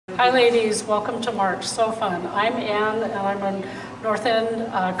Hi ladies, welcome to March, so fun. I'm Ann and I'm a North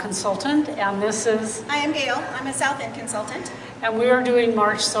End consultant, and this is... Hi, I'm Gail, I'm a South End consultant. And we are doing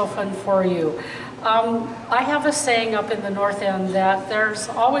March So Fun for you. I have a saying up in the North End that there's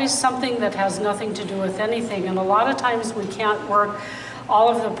always something that has nothing to do with anything, and a lot of times we can't work all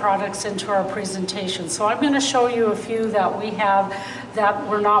of the products into our presentation. So I'm going to show you a few that we have that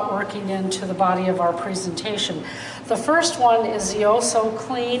we're not working into the body of our presentation. The first one is the Oh So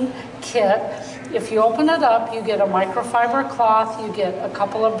Clean kit. If you open it up, you get a microfiber cloth, you get a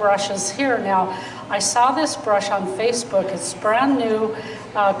couple of brushes here. Now, I saw this brush on Facebook. It's brand new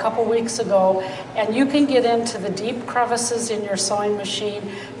a couple weeks ago, and you can get into the deep crevices in your sewing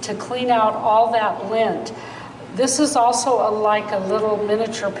machine to clean out all that lint. This is also like a little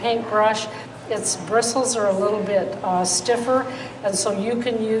miniature paintbrush. Its bristles are a little bit stiffer, and so you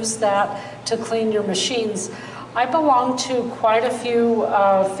can use that to clean your machines. I belong to quite a few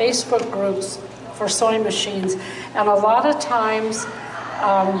Facebook groups for sewing machines, and a lot of times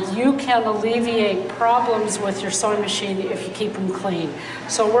you can alleviate problems with your sewing machine if you keep them clean.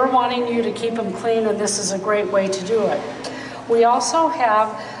 So we're wanting you to keep them clean, and this is a great way to do it. We also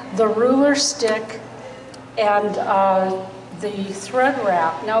have the ruler stick and the thread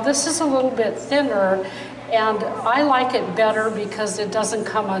wrap. Now this is a little bit thinner, and I like it better because it doesn't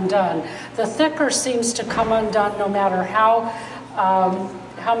come undone. The thicker seems to come undone no matter how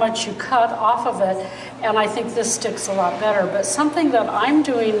much you cut off of it, and I think this sticks a lot better. But something that I'm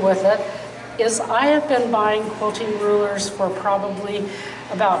doing with it is I have been buying quilting rulers for probably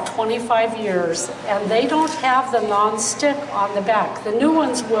about 25 years, and they don't have the non-stick on the back. The new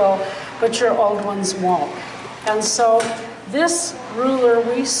ones will, but your old ones won't. And so this ruler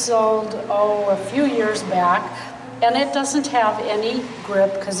we sold, a few years back, and it doesn't have any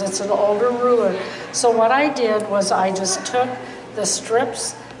grip because it's an older ruler. So what I did was I just took the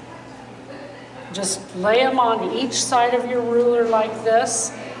strips, just lay them on each side of your ruler like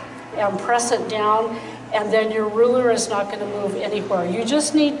this, and press it down, and then your ruler is not going to move anywhere. You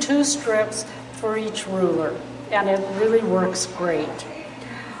just need 2 strips for each ruler, and it really works great.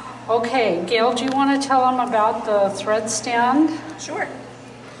 Okay, Gail, do you want to tell them about the thread stand? Sure.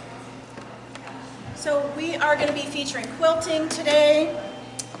 So we are going to be featuring quilting today,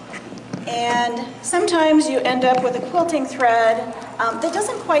 and sometimes you end up with a quilting thread that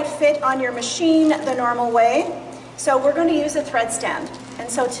doesn't quite fit on your machine the normal way, so we're going to use a thread stand. And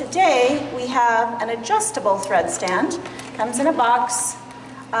so today we have an adjustable thread stand. Comes in a box,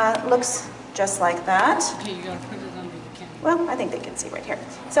 looks just like that. Okay, you got to put it under the camera. Well, I think they can see right here.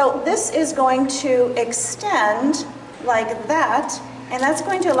 So this is going to extend like that, and that's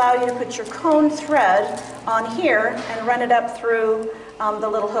going to allow you to put your cone thread on here and run it up through the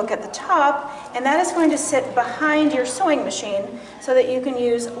little hook at the top, and that is going to sit behind your sewing machine so that you can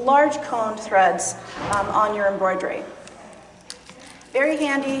use large cone threads on your embroidery. Very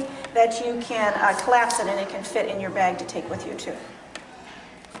handy that you can collapse it and it can fit in your bag to take with you too.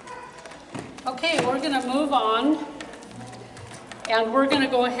 Okay, we're going to move on, and we're going to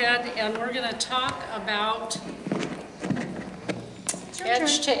go ahead and we're going to talk about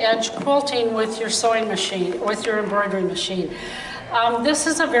edge-to-edge quilting with your sewing machine, with your embroidery machine. This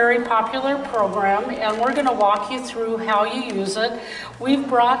is a very popular program, and we're going to walk you through how you use it. We've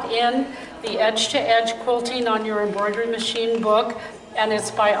brought in the Edge-to-Edge Quilting on Your Embroidery Machine book, and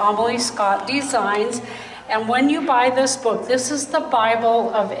it's by Amelie Scott Designs. And when you buy this book, this is the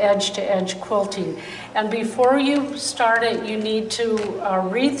Bible of edge-to-edge quilting. And before you start it, you need to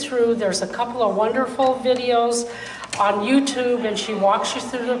read through. There's a couple of wonderful videos on YouTube, and she walks you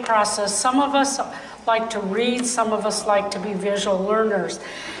through the process. Some of us like to read, some of us like to be visual learners.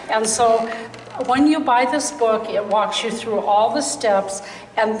 And so when you buy this book, it walks you through all the steps,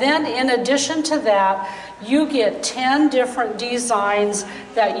 and then in addition to that, you get 10 different designs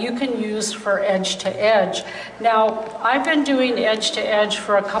that you can use for edge to edge. Now, I've been doing edge to edge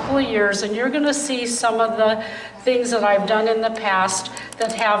for a couple of years, and you're going to see some of the things that I've done in the past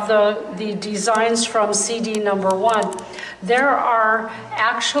that have the designs from CD number 1. There are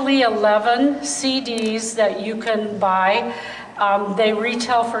actually 11 CDs that you can buy. They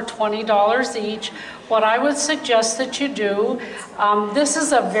retail for $20 each. What I would suggest that you do, this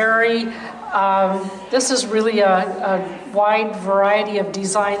is really a wide variety of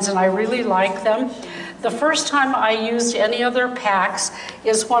designs, and I really like them. The first time I used any other packs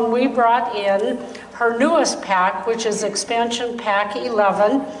is when we brought in her newest pack, which is Expansion Pack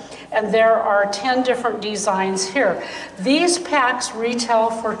 11, and there are 10 different designs here. These packs retail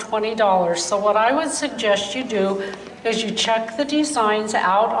for $20, so what I would suggest you do is you check the designs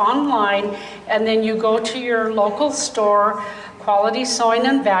out online, and then you go to your local store Quality Sewing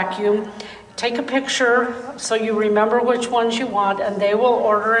and Vacuum. Take a picture so you remember which ones you want, and they will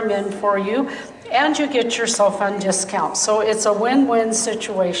order them in for you, and you get your SoFun discount. So it's a win-win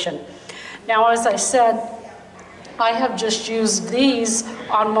situation. Now, as I said, I have just used these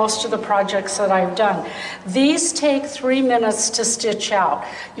on most of the projects that I've done. These take 3 minutes to stitch out.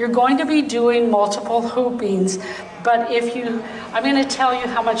 You're going to be doing multiple hoopings, but I'm going to tell you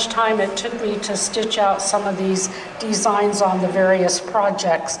how much time it took me to stitch out some of these designs on the various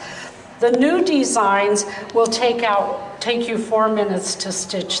projects. The new designs will take you 4 minutes to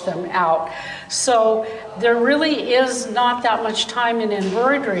stitch them out. So there really is not that much time in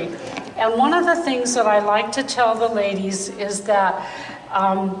embroidery. And one of the things that I like to tell the ladies is that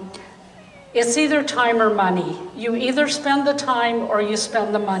it's either time or money. You either spend the time or you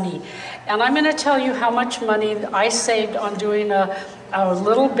spend the money. And I'm going to tell you how much money I saved on doing a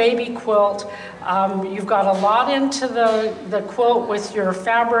little baby quilt. You've got a lot into the quilt with your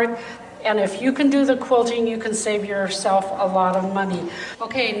fabric. And if you can do the quilting, you can save yourself a lot of money.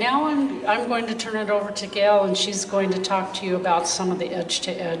 Okay, now I'm going to turn it over to Gail, and she's going to talk to you about some of the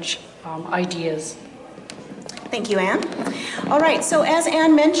edge-to-edge ideas. Thank you, Anne. All right, so as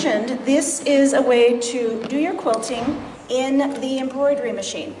Anne mentioned, this is a way to do your quilting in the embroidery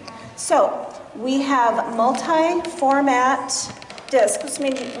machine. So we have multi-format discs, which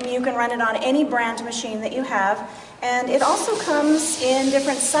means you can run it on any brand machine that you have. And it also comes in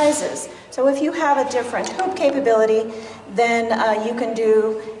different sizes. So if you have a different hoop capability, then you can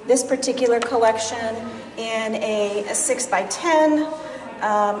do this particular collection in a 6 by 10,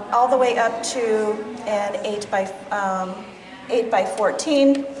 all the way up to an 8 by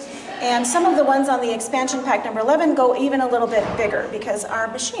 14. And some of the ones on the expansion pack number 11 go even a little bit bigger because our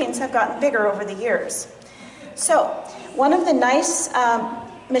machines have gotten bigger over the years. So one of the nice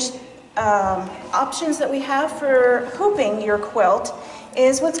options that we have for hooping your quilt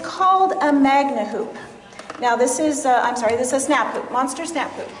is what's called a Magna hoop. Now this is, this is a snap hoop, Monster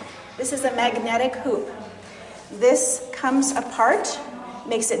snap hoop. This is a magnetic hoop. This comes apart,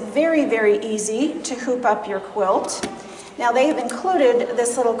 makes it very, very easy to hoop up your quilt. Now they have included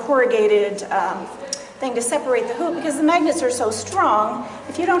this little corrugated thing to separate the hoop because the magnets are so strong,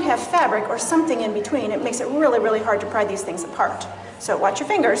 if you don't have fabric or something in between, it makes it really, really hard to pry these things apart. So watch your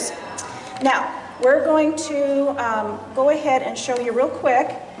fingers. Now, we're going to go ahead and show you real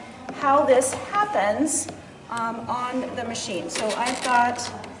quick how this happens on the machine. So I've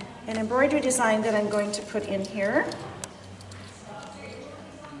got an embroidery design that I'm going to put in here.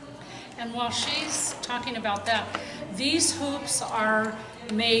 And while she's talking about that, these hoops are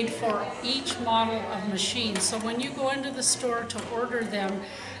made for each model of machine. So when you go into the store to order them,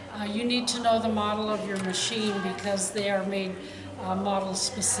 you need to know the model of your machine because they are made model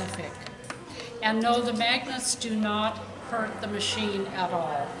specific. And no, the magnets do not hurt the machine at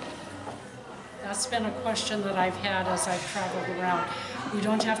all. That's been a question that I've had as I've traveled around. We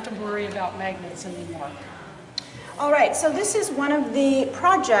don't have to worry about magnets anymore. All right, so this is one of the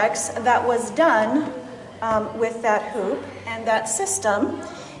projects that was done with that hoop and that system.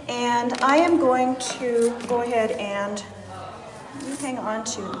 And I am going to go ahead and hang on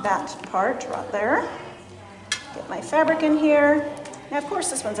to that part right there. Get my fabric in here. Now, of course,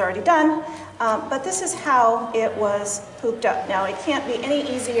 this one's already done, but this is how it was hooped up. Now, it can't be any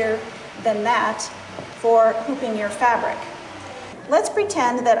easier than that for hooping your fabric. Let's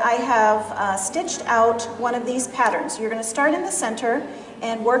pretend that I have stitched out one of these patterns. You're going to start in the center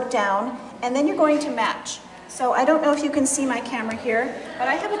and work down, and then you're going to match. So I don't know if you can see my camera here, but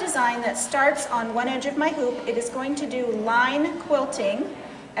I have a design that starts on one edge of my hoop. It is going to do line quilting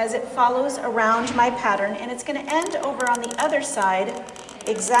as it follows around my pattern, and it's going to end over on the other side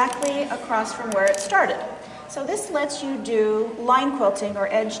exactly across from where it started. So this lets you do line quilting or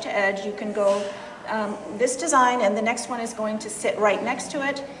edge to edge. You can go this design and the next one is going to sit right next to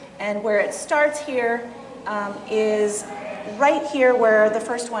it, and where it starts here is right here where the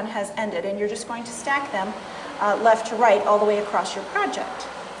first one has ended, and you're just going to stack them left to right all the way across your project.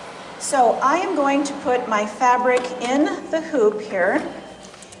 So I am going to put my fabric in the hoop here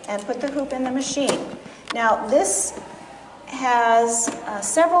and put the hoop in the machine. Now this has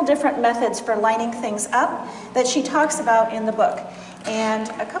several different methods for lining things up that she talks about in the book. And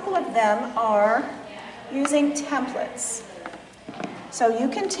a couple of them are using templates. So you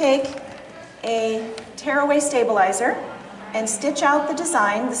can take a tearaway stabilizer and stitch out the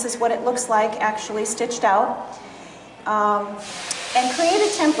design. This is what it looks like actually stitched out. And create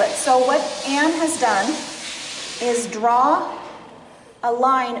a template. So what Anne has done is draw a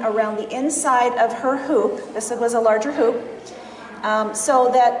line around the inside of her hoop. This was a larger hoop.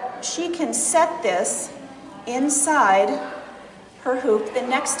 So that she can set this inside her hoop, the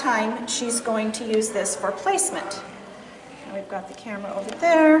next time she's going to use this for placement. And we've got the camera over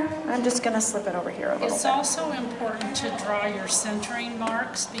there. I'm just going to slip it over here a little bit. It's also important to draw your centering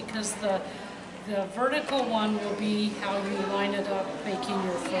marks because the vertical one will be how you line it up making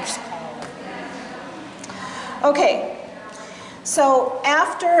your first collar. Okay, so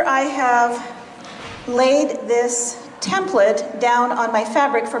after I have laid this template down on my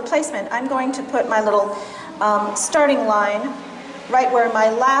fabric for placement, I'm going to put my little starting line right where my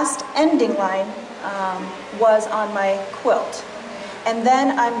last ending line was on my quilt. And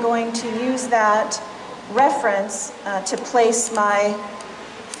then I'm going to use that reference to place my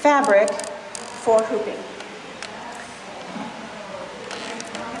fabric for hooping.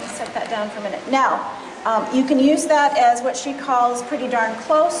 I'm going to set that down for a minute. Now, you can use that as what she calls pretty darn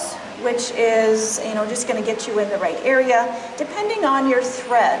close, which is, just going to get you in the right area. Depending on your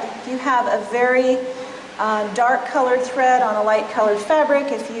thread, if you have a very dark colored thread on a light colored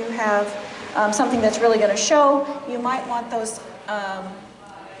fabric, if you have something that's really going to show, you might want those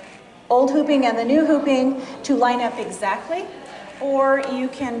old hooping and the new hooping to line up exactly, or you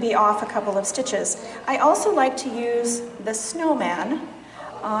can be off a couple of stitches. I also like to use the Snowman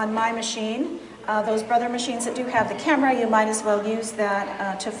on my machine. Those Brother machines that do have the camera, you might as well use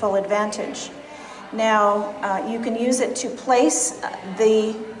that to full advantage. Now, you can use it to place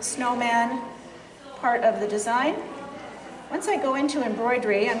the snowman part of the design. Once I go into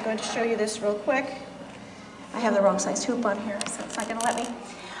embroidery, I'm going to show you this real quick. I have the wrong size hoop on here, so it's not going to let me.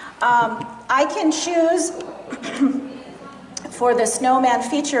 I can choose for the snowman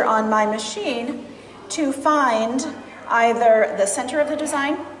feature on my machine to find either the center of the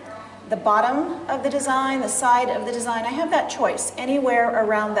design, the bottom of the design, the side of the design. I have that choice anywhere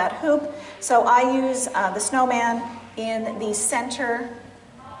around that hoop. So I use the snowman in the center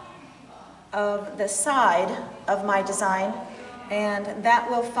of the side of my design, and that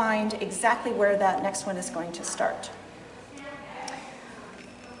will find exactly where that next one is going to start.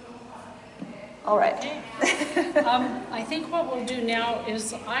 All right. I think what we'll do now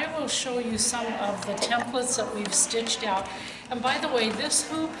is I will show you some of the templates that we've stitched out. And by the way, this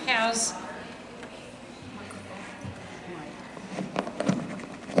hoop has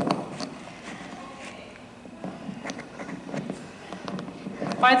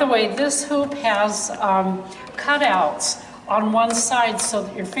cutouts on one side so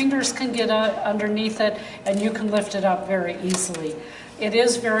that your fingers can get underneath it and you can lift it up very easily. It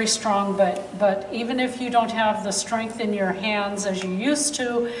is very strong, but even if you don't have the strength in your hands as you used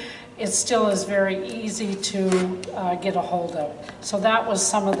to, it still is very easy to get a hold of. So that was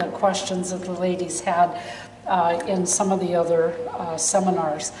some of the questions that the ladies had in some of the other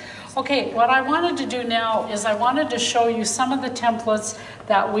seminars. Okay, what I wanted to do now is I wanted to show you some of the templates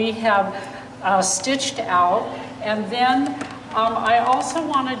that we have stitched out, and then I also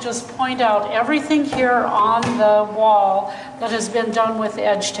want to just point out everything here on the wall that has been done with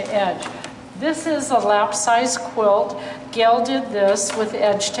edge to edge. This is a lap size quilt. Gail did this with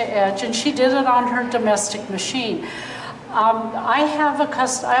edge to edge, and she did it on her domestic machine. I have a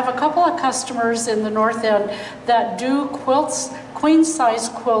couple of customers in the North End that do quilts, queen size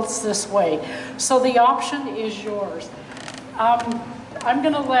quilts this way. So the option is yours. I'm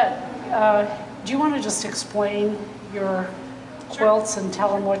going to let, do you want to just explain your quilts and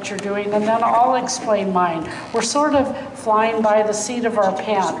tell them what you're doing, and then I'll explain mine. We're sort of flying by the seat of our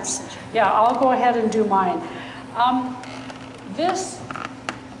pants. Yeah, I'll go ahead and do mine. This,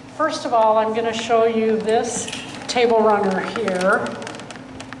 first of all, I'm going to show you this table runner here,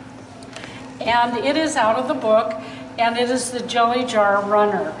 and it is out of the book, and it is the Jelly Jar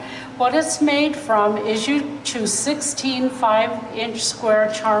Runner. What it's made from is you choose 16 5-inch square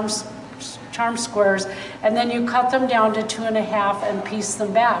charm squares, and then you cut them down to 2.5 and piece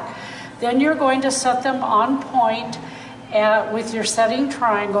them back. Then you're going to set them on point with your setting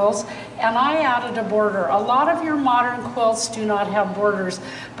triangles, and I added a border. A lot of your modern quilts do not have borders,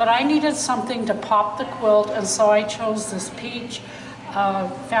 but I needed something to pop the quilt, and so I chose this peach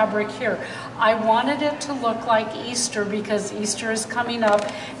fabric here. I wanted it to look like Easter because Easter is coming up,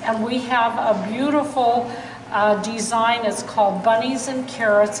 and we have a beautiful design. It's called Bunnies and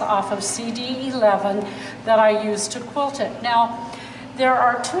Carrots off of CD 11 that I used to quilt it. Now, there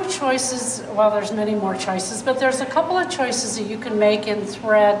are two choices, well, there's many more choices, but there's a couple of choices that you can make in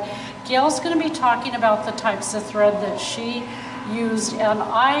thread. Gail's going to be talking about the types of thread that she used, and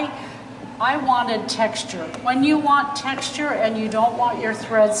I wanted texture. When you want texture and you don't want your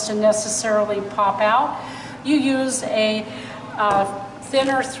threads to necessarily pop out, you use a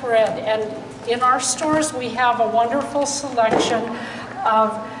thinner thread. And in our stores, we have a wonderful selection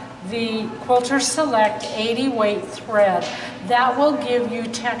of the Quilter Select 80 weight thread. That will give you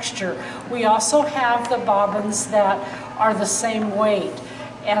texture. We also have the bobbins that are the same weight.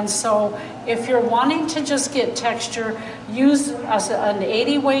 And so if you're wanting to just get texture, use an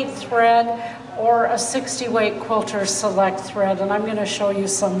 80 weight thread or a 60 weight Quilter Select thread. And I'm going to show you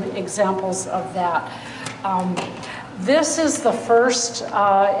some examples of that. This is the first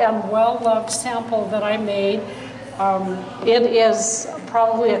and well-loved sample that I made. It is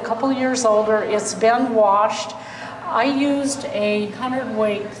probably a couple years older. It's been washed. I used a 100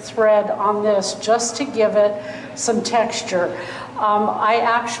 weight thread on this just to give it some texture. I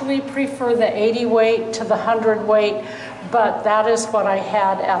actually prefer the 80 weight to the 100 weight, but that is what I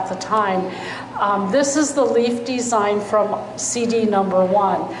had at the time. This is the leaf design from CD number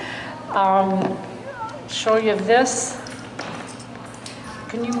 1. Show you this.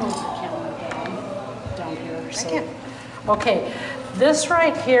 Can you move the camera down here? So, I can. Okay, this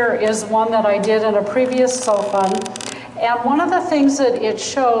right here is one that I did in a previous sew fun. And one of the things that it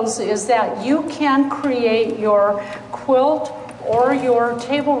shows is that you can create your quilt or your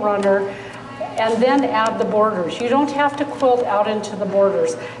table runner and then add the borders. You don't have to quilt out into the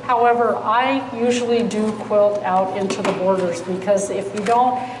borders. However, I usually do quilt out into the borders because if you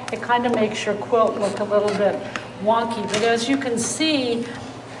don't, it kind of makes your quilt look a little bit wonky. But as you can see,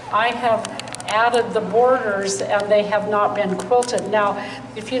 I have added the borders and they have not been quilted. Now,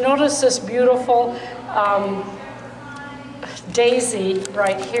 if you notice this beautiful daisy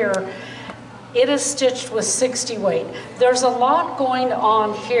right here, it is stitched with 60 weight. There's a lot going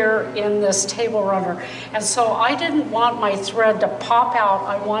on here in this table runner, and so I didn't want my thread to pop out.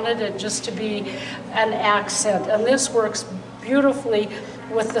 I wanted it just to be an accent, and this works beautifully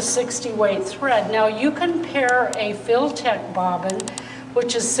with the 60 weight thread. Now you can pair a Filtech bobbin,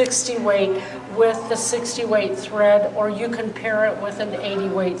 which is 60 weight, with the 60 weight thread, or you can pair it with an 80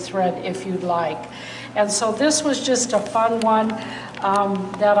 weight thread if you'd like. And so this was just a fun one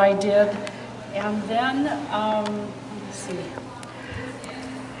that I did. And then, let's see,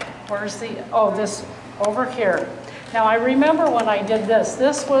 where's the, oh, this over here. Now I remember when I did this.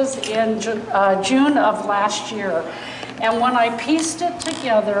 This was in June of last year. And when I pieced it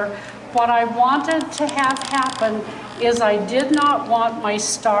together, what I wanted to have happen is I did not want my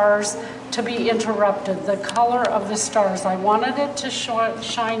stars to be interrupted, the color of the stars. I wanted it to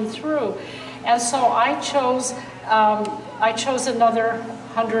shine through. And so I chose another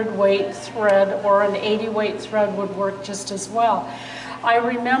 100 weight thread, or an 80 weight thread would work just as well. I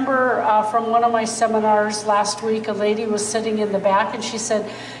remember from one of my seminars last week, a lady was sitting in the back and she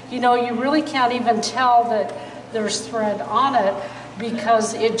said, you know, you really can't even tell that there's thread on it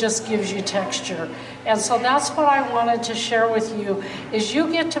because it just gives you texture. And so that's what I wanted to share with you, is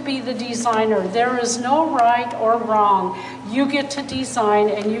you get to be the designer. There is no right or wrong. You get to design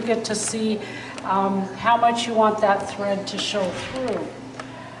and you get to see how much you want that thread to show through.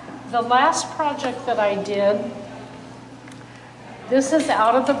 The last project that I did, this is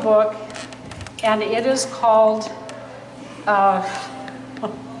out of the book, and it is called, that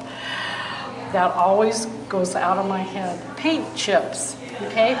always goes out of my head, paint chips,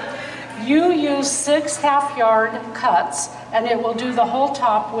 okay? You use 6 half-yard cuts, and it will do the whole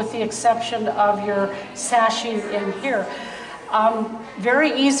top with the exception of your sashing in here.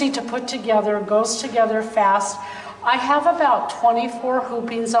 Very easy to put together, goes together fast. I have about 24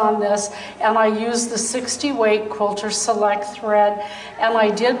 hoopings on this, and I use the 60 weight Quilter Select thread, and I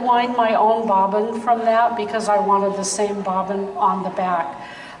did wind my own bobbin from that because I wanted the same bobbin on the back.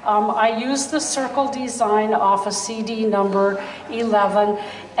 I used the circle design off of CD number 11,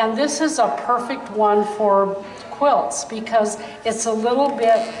 and this is a perfect one for quilts because it's a little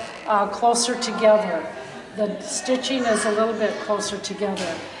bit closer together. The stitching is a little bit closer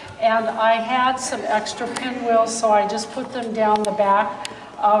together. And I had some extra pinwheels, so I just put them down the back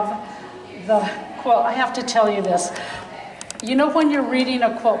of the quilt. I have to tell you this. You know, when you're reading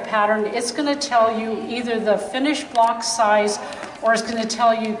a quilt pattern, it's going to tell you either the finished block size or it's going to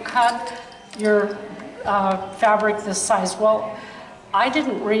tell you cut your fabric this size. Well, I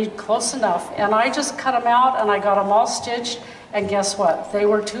didn't read close enough, and I just cut them out and I got them all stitched, and guess what? They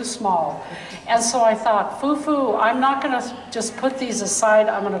were too small. And so I thought, foo-foo, I'm not going to just put these aside,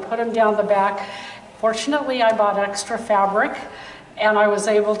 I'm going to put them down the back. Fortunately, I bought extra fabric, and I was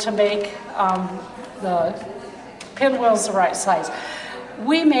able to make the pinwheels the right size.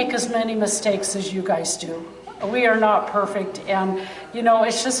 We make as many mistakes as you guys do. We are not perfect, and you know,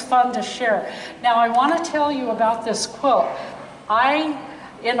 it's just fun to share. Now, I want to tell you about this quilt. I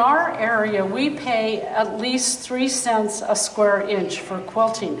In our area, we pay at least 3 cents a square inch for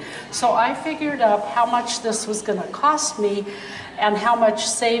quilting. So I figured up how much this was going to cost me and how much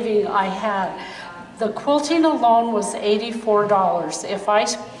saving I had. The quilting alone was $84. If I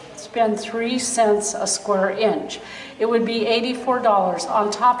spend 3 cents a square inch, it would be $84.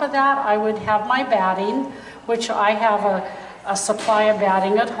 On top of that, I would have my batting, which I have a supply of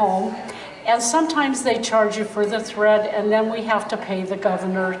batting at home. And sometimes they charge you for the thread, and then we have to pay the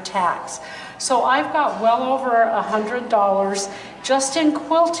governor tax. So I've got well over $100 just in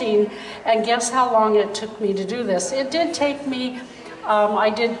quilting, and guess how long it took me to do this? It did take me,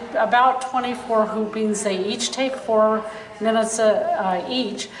 I did about 24 hoopings. They each take 4 minutes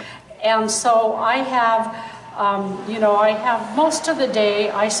each. And so I have, I have most of the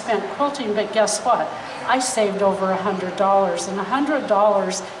day I spent quilting, but guess what? I saved over $100, and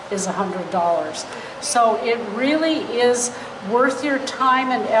 $100 is $100. So it really is worth your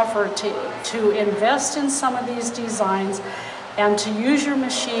time and effort to invest in some of these designs and to use your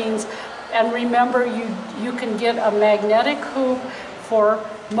machines. And remember, you can get a magnetic hoop for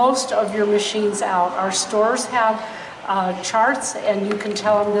most of your machines out. Our stores have charts, and you can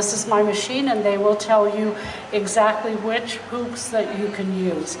tell them this is my machine, and they will tell you exactly which hoops that you can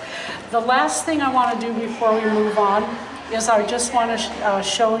use. The last thing I want to do before we move on is I just want to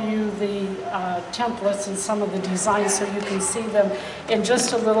show you the templates and some of the designs so you can see them in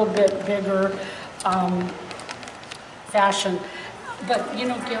just a little bit bigger fashion. But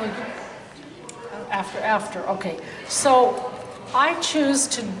Gail, after, okay. So I choose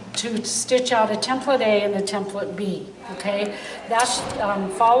to stitch out a template A and a template B, okay? That's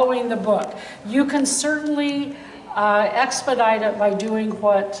following the book. You can certainly expedite it by doing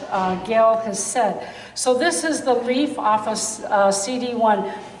what Gail has said. So this is the leaf off of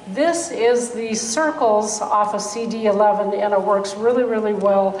CD1. This is the circles off of CD11, and it works really, really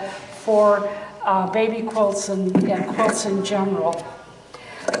well for baby quilts and quilts in general.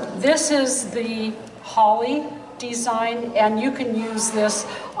 This is the holly design, and you can use this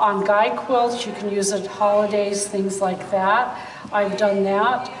on guy quilts, you can use it holidays, things like that. I've done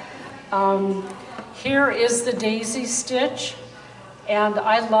that. Here is the daisy stitch, and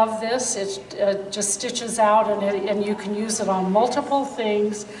I love this. It just stitches out, and you can use it on multiple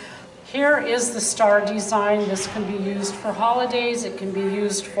things. Here is the star design. This can be used for holidays, it can be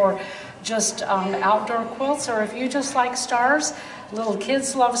used for just outdoor quilts, or if you just like stars, little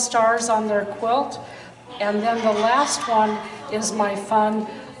kids love stars on their quilt. And then the last one is my fun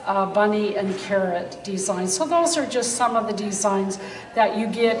bunny and carrot design. So those are just some of the designs that you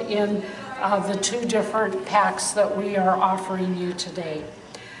get in the 2 different packs that we are offering you today.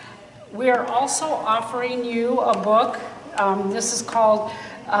 We are also offering you a book. This is called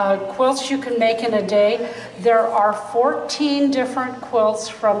Quilts You Can Make in a Day. There are 14 different quilts,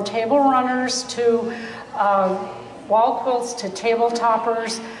 from table runners to wall quilts to table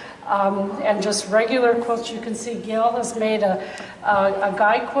toppers. And just regular quilts. You can see Gail has made a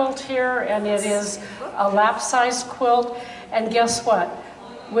guy quilt here, and it is a lap-sized quilt. And guess what?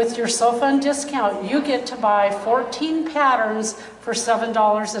 With your SoFun discount, you get to buy 14 patterns for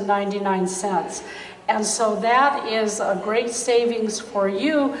 $7.99. And so that is a great savings for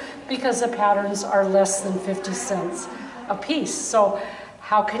you because the patterns are less than 50 cents a piece. So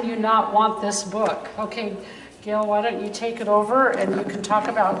how can you not want this book? Okay. Gail, why don't you take it over, and you can talk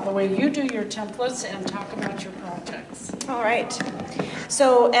about the way you do your templates and talk about your projects. All right.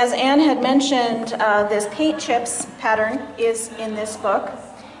 So as Anne had mentioned, this paint chips pattern is in this book,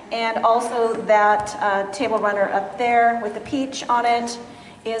 and also that table runner up there with the peach on it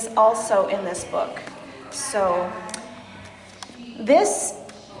is also in this book. So this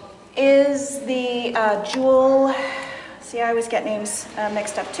is the jewel, see, I always get names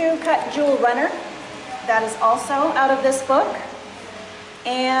mixed up too, cut jewel runner. That is also out of this book.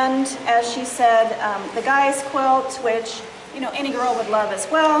 And as she said, the guy's quilt, which any girl would love as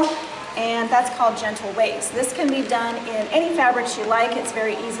well, and that's called Gentle Ways. This can be done in any fabrics you like. It's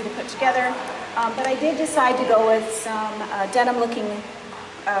very easy to put together. But I did decide to go with some denim-looking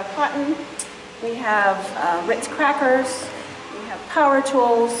cotton. We have Ritz crackers, we have power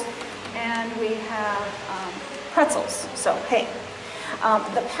tools, and we have pretzels. So hey.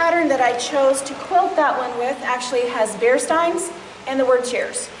 The pattern that I chose to quilt that one with actually has beer steins and the word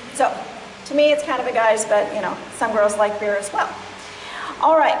cheers. So to me it's kind of a guy's, but some girls like beer as well.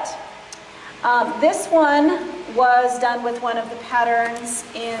 All right, this one was done with one of the patterns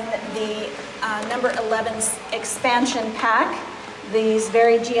in the number 11 expansion pack, these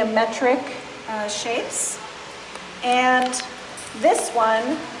very geometric shapes. And this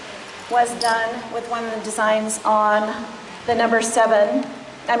one was done with one of the designs on the number 7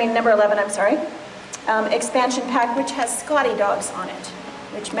 number 11, I'm sorry. Expansion pack, which has Scotty dogs on it,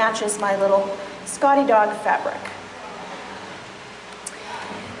 which matches my little Scotty dog fabric.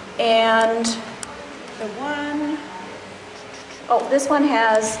 And the one, oh, this one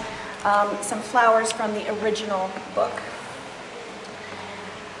has some flowers from the original book.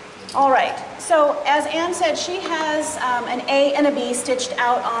 All right, so as Anne said, she has an A and a B stitched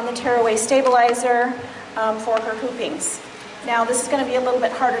out on the tearaway stabilizer for her hoopings. Now this is going to be a little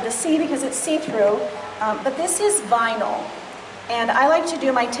bit harder to see because it's see-through, but this is vinyl. And I like to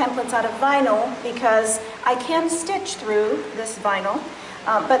do my templates out of vinyl because I can stitch through this vinyl,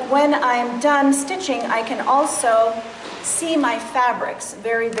 but when I'm done stitching, I can also see my fabrics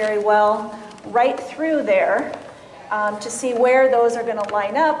very, very well right through there to see where those are going to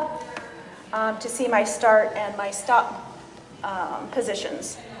line up, to see my start and my stop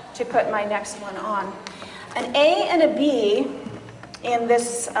positions to put my next one on. An A and a B in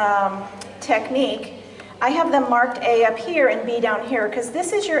this technique, I have them marked A up here and B down here because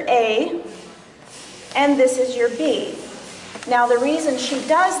this is your A and this is your B. Now the reason she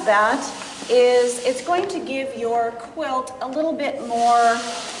does that is it's going to give your quilt a little bit more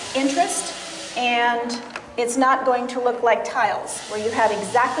interest, and it's not going to look like tiles where you have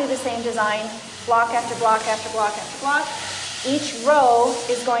exactly the same design, block after block after block after block. Each row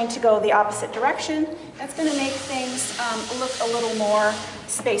is going to go the opposite direction. That's going to make things look a little more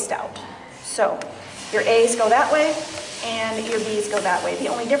spaced out. So your A's go that way and your B's go that way. The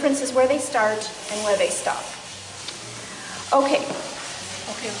only difference is where they start and where they stop. Okay.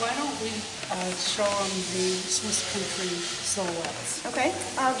 Okay, why don't we show them the Swiss Country silhouettes? Okay,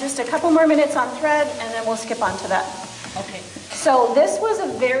 just a couple more minutes on thread and then we'll skip on to that. Okay. So this was a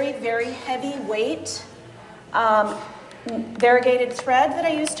very, very heavy weight variegated thread that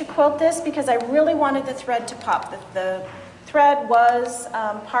I used to quilt this because I really wanted the thread to pop. The thread was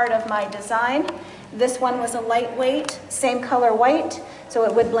part of my design. This one was a lightweight, same color white, so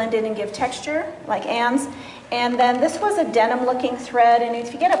it would blend in and give texture like Anne's. And then this was a denim looking thread, and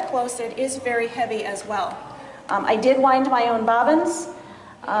if you get up close, it is very heavy as well. I did wind my own bobbins.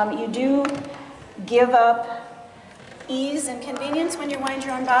 You do give up ease and convenience when you wind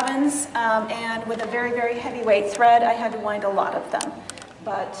your own bobbins, and with a very, very heavyweight thread, I had to wind a lot of them.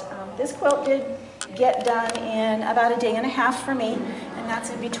 But this quilt did get done in about a day and a half for me, and that's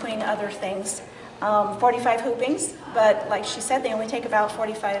in between other things. 45 hoopings, but like she said, they only take about 4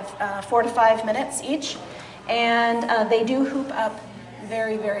 to 5 minutes each, and they do hoop up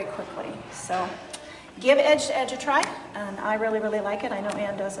very, very quickly. So give edge to edge a try, and I really, really like it. I know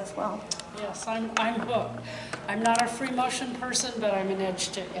Anne does as well. Yes, I'm hooked. I'm not a free motion person, but I'm an edge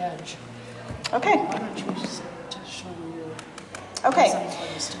to edge. Okay. Why don't you just show me your Okay.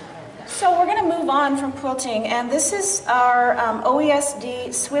 designs? So we're going to move on from quilting, and this is our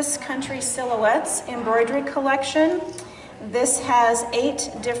OESD Swiss Country Silhouettes embroidery collection. This has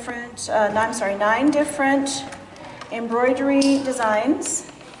 9 different embroidery designs,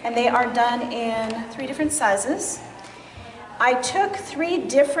 and they are done in 3 different sizes. I took 3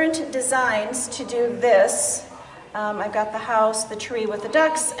 different designs to do this. I've got the house, the tree with the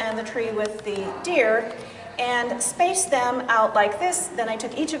ducks, and the tree with the deer, and spaced them out like this. Then I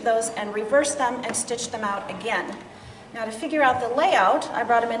took each of those and reversed them and stitched them out again. Now to figure out the layout, I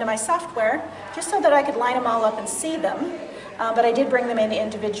brought them into my software just so that I could line them all up and see them, but I did bring them in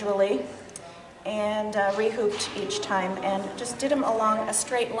individually and rehooped each time and just did them along a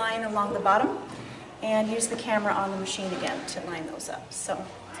straight line along the bottom and used the camera on the machine again to line those up. So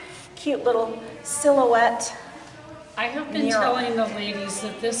cute little silhouette. I have been telling the ladies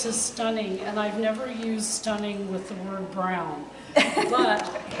that this is stunning, and I've never used stunning with the word brown. But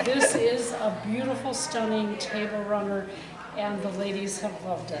this is a beautiful, stunning table runner, and the ladies have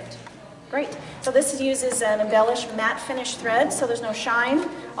loved it. Great. So this uses an embellished matte finish thread, so there's no shine.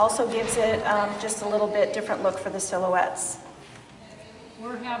 Also gives it just a little bit different look for the silhouettes.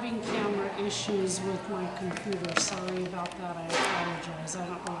 We're having camera issues with my computer. Sorry about that. I apologize. I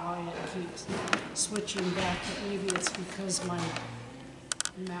don't know why it keeps switching back, but maybe it's because my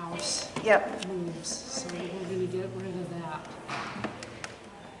mouse moves. So we're going to get rid of that.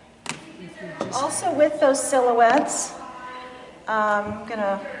 Also with those silhouettes, I'm going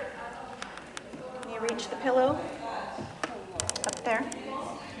to, can you reach the pillow up there?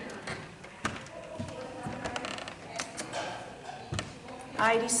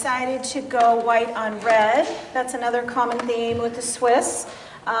 I decided to go white on red. That's another common theme with the Swiss.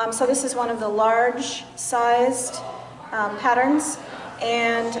 So this is one of the large sized patterns,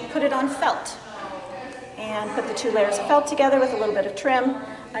 and put it on felt. And put the 2 layers of felt together with a little bit of trim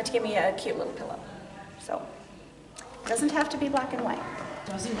to give me a cute little pillow. So it doesn't have to be black and white.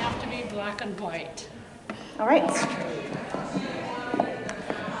 Doesn't have to be black and white. All right.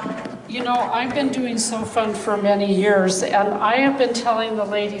 You know, I've been doing Sew Fun for many years, and I have been telling the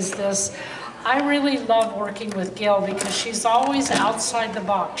ladies this. I really love working with Gail because she's always outside the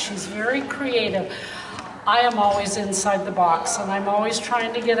box. She's very creative. I am always inside the box, and I'm always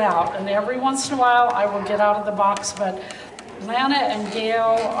trying to get out. And every once in a while, I will get out of the box, but Lana and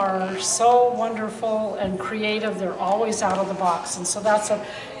Gail are so wonderful and creative. They're always out of the box, and so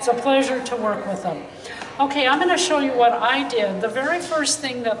it's a pleasure to work with them. Okay, I'm going to show you what I did. The very first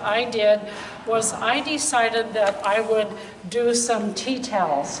thing that I did was I decided that I would do some tea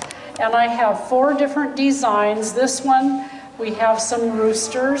towels. And I have 4 different designs. This one, we have some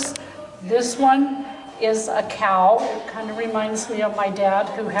roosters. This one is a cow. It kind of reminds me of my dad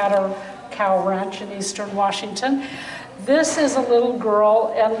who had a cow ranch in Eastern Washington. This is a little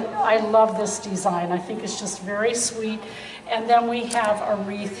girl, and I love this design. I think it's just very sweet. And then we have a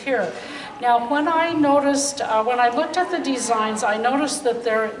wreath here. Now, when I noticed, when I looked at the designs, I noticed that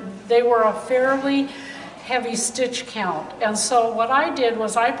they were a fairly heavy stitch count. And so what I did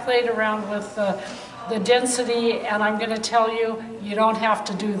was I played around with the density, and I'm going to tell you, you don't have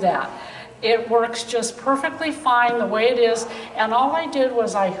to do that. It works just perfectly fine the way it is. And all I did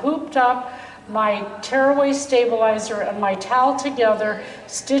was I hooped up my tearaway stabilizer and my towel together,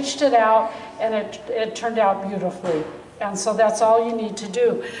 stitched it out, and it turned out beautifully. And so that's all you need to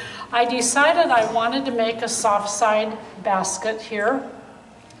do. I decided I wanted to make a soft side basket here.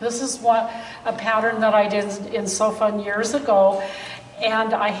 This is a pattern that I did in Sew Fun years ago,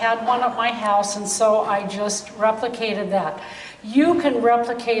 and I had one at my house, and so I just replicated that. You can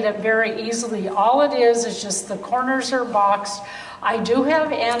replicate it very easily. All it is just the corners are boxed. I do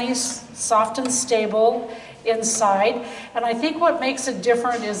have Annie's Soft and Stable inside, and I think what makes it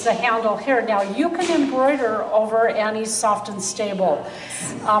different is the handle here. Now you can embroider over Annie's Soft and Stable.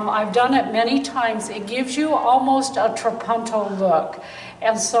 I've done it many times. It gives you almost a trapunto look,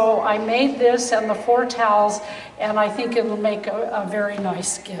 and so I made this and the 4 towels, and I think it will make a very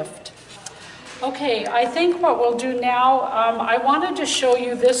nice gift. Okay, I think what we'll do now, I wanted to show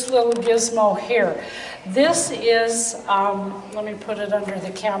you this little gizmo here. This is, let me put it under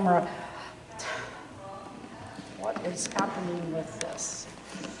the camera. What is happening with this?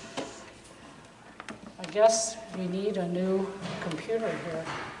 I guess we need a new computer here.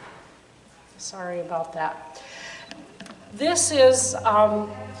 Sorry about that. This is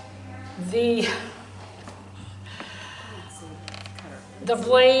the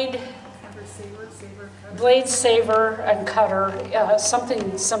blade saver and cutter,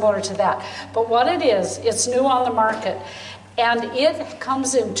 something similar to that. But what it is, it's new on the market, and it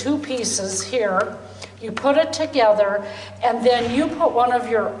comes in 2 pieces here. You put it together, and then you put one of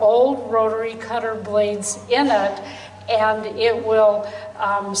your old rotary cutter blades in it, and it will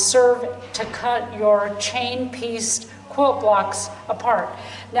serve to cut your chain-pieced quilt blocks apart.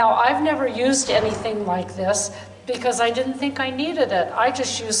 Now, I've never used anything like this because I didn't think I needed it. I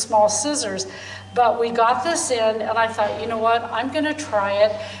just used small scissors. But we got this in, and I thought, you know what, I'm going to try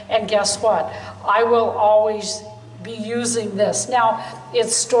it, and guess what? I will always be using this. Now, it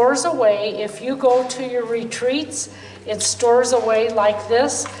stores away. If you go to your retreats, it stores away like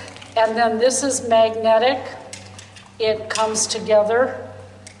this, and then this is magnetic. It comes together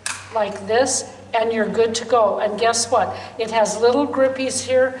like this, and you're good to go. And guess what? It has little grippies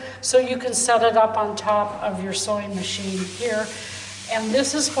here, so you can set it up on top of your sewing machine here. And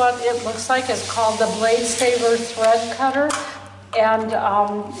this is what it looks like. It's called the Blade Saver Thread Cutter. And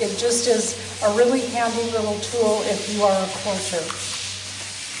it just is a really handy little tool if you are a quilter.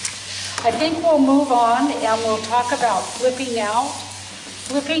 I think we'll move on and we'll talk about flipping out.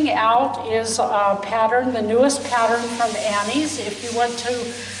 Flipping out is a pattern, the newest pattern from Annie's. If you went to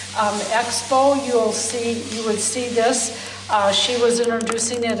Expo, you would see this. She was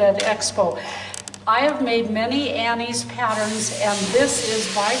introducing it at Expo. I have made many Annie's patterns, and this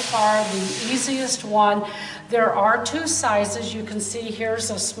is by far the easiest one. There are 2 sizes. You can see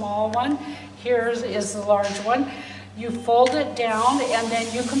here's a small one, here is the large one. You fold it down, and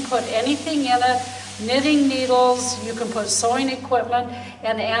then you can put anything in it, knitting needles, you can put sewing equipment,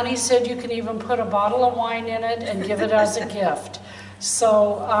 and Annie said you can even put a bottle of wine in it and give it as a gift.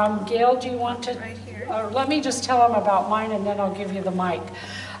 So, Gail, do you want to? Right here. Let me just tell them about mine, and then I'll give you the mic.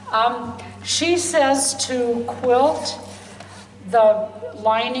 She says to quilt the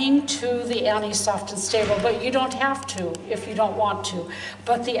lining to the Annie Soft and Stable, but you don't have to if you don't want to.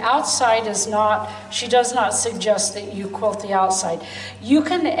 But the outside is not, she does not suggest that you quilt the outside. You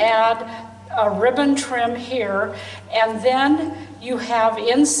can add a ribbon trim here, and then you have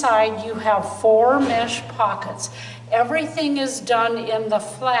inside, you have 4 mesh pockets. Everything is done in the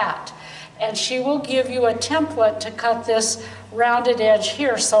flat. And she will give you a template to cut this rounded edge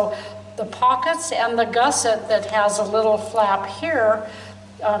here. So the pockets and the gusset that has a little flap here,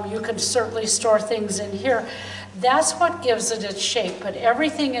 you can certainly store things in here. That's what gives it its shape, but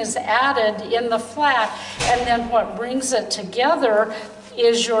everything is added in the flat, and then what brings it together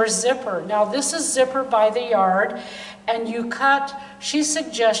is your zipper. Now this is zipper by the yard, and you cut, she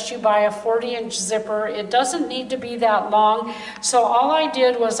suggests you buy a 40-inch zipper. It doesn't need to be that long, so all I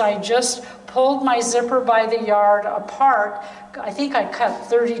did was I just pulled my zipper by the yard apart. I think I cut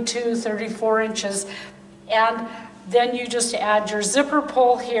 32, 34 inches, and then you just add your zipper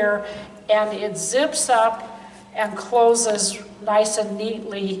pull here, and it zips up and closes nice and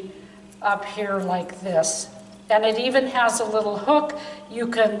neatly up here like this. And it even has a little hook. You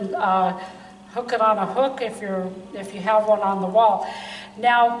can hook it on a hook if you have one on the wall.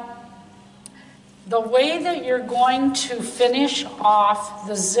 Now, the way that you're going to finish off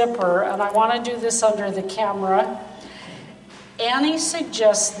the zipper, and I want to do this under the camera, Annie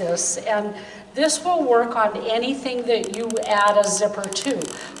suggests this, and this will work on anything that you add a zipper to.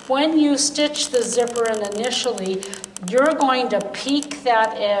 When you stitch the zipper in initially, you're going to peak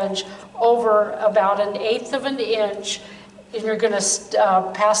that edge over about 1/8 of an inch, and you're going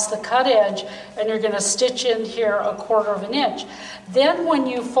to pass the cut edge, and you're going to stitch in here 1/4 of an inch. Then when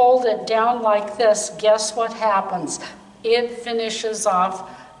you fold it down like this, guess what happens? It finishes off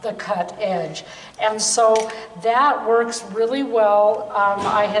the cut edge. And so that works really well.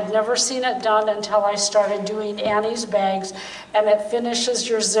 I had never seen it done until I started doing Annie's bags, and it finishes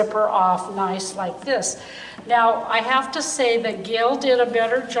your zipper off nice like this. Now, I have to say that Gail did a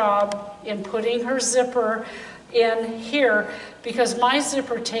better job in putting her zipper in here because my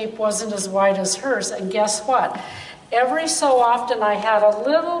zipper tape wasn't as wide as hers. And guess what? Every so often I had a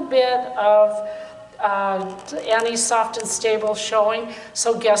little bit of Annie's Soft and Stable showing.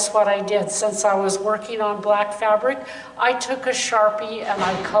 So guess what I did? Since I was working on black fabric, I took a Sharpie and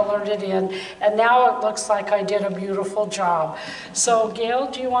I colored it in, and now it looks like I did a beautiful job. So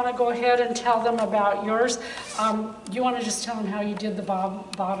Gail, do you want to go ahead and tell them about yours? Do you want to just tell them how you did the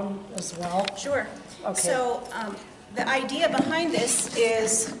bottom as well? Sure. Okay. So the idea behind this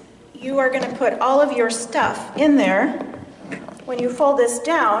is you are going to put all of your stuff in there. When you fold this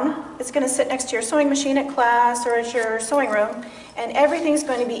down, it's going to sit next to your sewing machine at class or at your sewing room, and everything's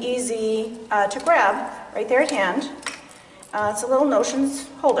going to be easy to grab right there at hand. It's a little notions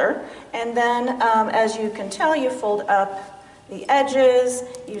holder, and then as you can tell, you fold up the edges,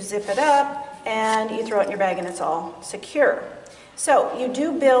 you zip it up, and you throw it in your bag and it's all secure. So you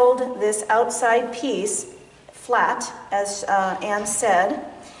do build this outside piece flat, as Anne said,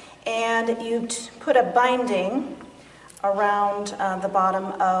 and you put a binding around the bottom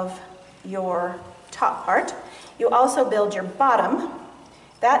of your top part. You also build your bottom.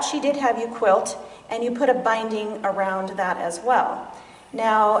 That she did have you quilt, and you put a binding around that as well.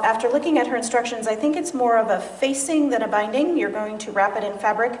 Now, after looking at her instructions, I think it's more of a facing than a binding. You're going to wrap it in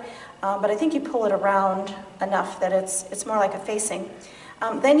fabric, but I think you pull it around enough that it's more like a facing.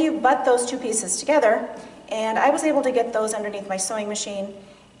 Then you butt those two pieces together, and I was able to get those underneath my sewing machine,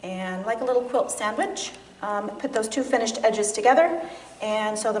 and like a little quilt sandwich, put those two finished edges together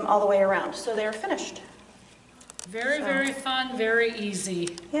and sew them all the way around. So they're finished. Very fun, very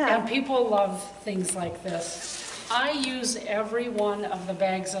easy. Yeah. And people love things like this. I use every one of the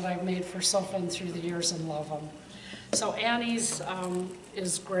bags that I've made for Sew Fun through the years and love them. So Annie's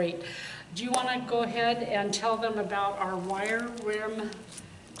is great. Do you want to go ahead and tell them about our wire rim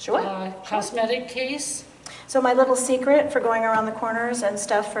cosmetic case? So my little secret for going around the corners and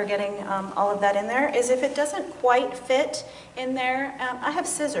stuff for getting all of that in there is if it doesn't quite fit in there, I have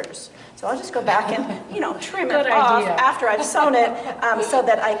scissors. So I'll just go back and, trim it off after I've sewn it so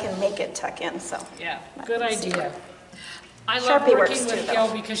that I can make it tuck in. So yeah, good idea. I love working with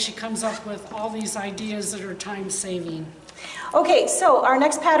Gail because she comes up with all these ideas that are time-saving. Okay, so our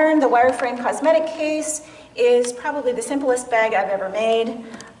next pattern, the wireframe cosmetic case, is probably the simplest bag I've ever made.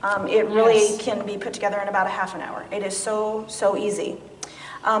 It really can be put together in about a half an hour. It is so easy.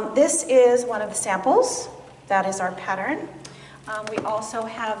 This is one of the samples. That is our pattern. We also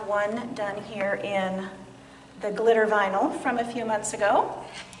have one done here in the glitter vinyl from a few months ago.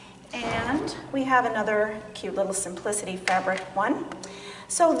 And we have another cute little Simplicity fabric one.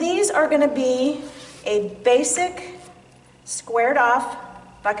 So these are going to be a basic squared off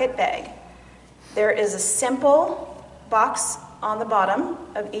bucket bag. There is a simple box on the bottom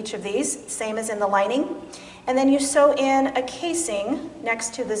of each of these, same as in the lining. And then you sew in a casing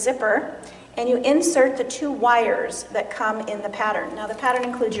next to the zipper, and you insert the two wires that come in the pattern. Now the pattern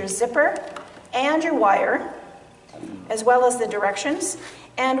includes your zipper and your wire. as well as the directions.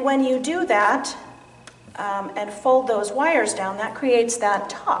 And when you do that and fold those wires down, that creates that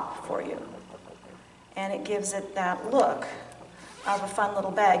top for you. And it gives it that look of a fun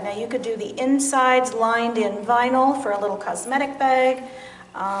little bag. Now you could do the insides lined in vinyl for a little cosmetic bag.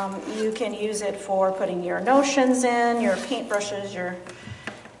 You can use it for putting your notions in, your paintbrushes, your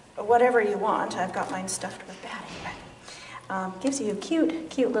whatever you want. I've got mine stuffed with batting. Gives you a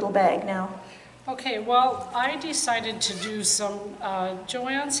cute little bag now. Okay, well, I decided to do some,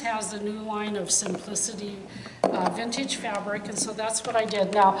 Joann's has a new line of Simplicity vintage fabric, and so that's what I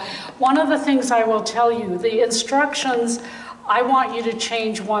did. Now, one of the things I will tell you, the instructions, I want you to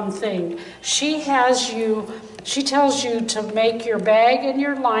change one thing. She tells you to make your bag and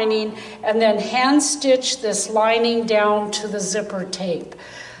your lining and then hand stitch this lining down to the zipper tape.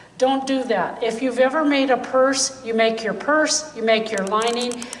 Don't do that. If you've ever made a purse, you make your purse, you make your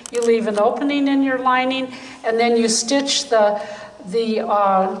lining, you leave an opening in your lining, and then you stitch the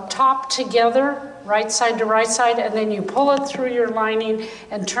top together, right side to right side, and then you pull it through your lining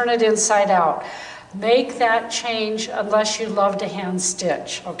and turn it inside out. Make that change unless you love to hand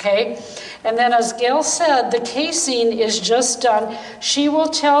stitch, okay? And then as Gail said, the casing is just done. She will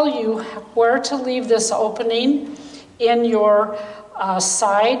tell you where to leave this opening in your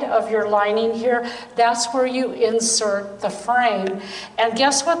side of your lining here. That's where you insert the frame. And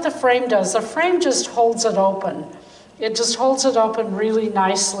guess what the frame does? The frame just holds it open. It just holds it open really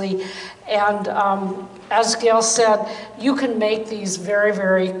nicely. And as Gail said, you can make these very,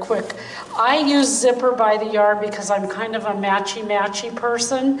 very quick. I use Zipper by the Yard because I'm kind of a matchy-matchy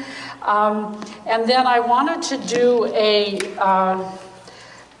person. And then I wanted to do a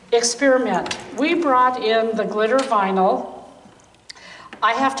experiment. We brought in the glitter vinyl.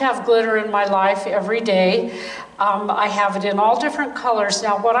 I have to have glitter in my life every day. I have it in all different colors.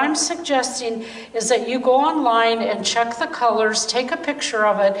 Now, what I'm suggesting is that you go online and check the colors, take a picture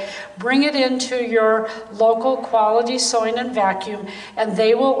of it, bring it into your local Quality Sewing and Vacuum, and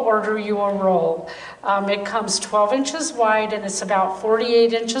they will order you a roll. It comes 12 inches wide and it's about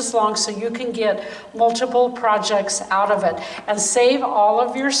 48 inches long, so you can get multiple projects out of it and save all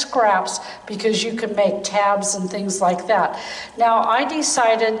of your scraps because you can make tabs and things like that. Now, I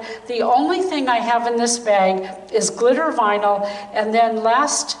decided the only thing I have in this bag is glitter vinyl, and then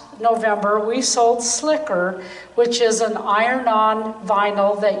last November we sold Slicker, which is an iron-on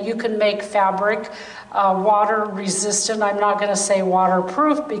vinyl that you can make fabric water resistant. I'm not going to say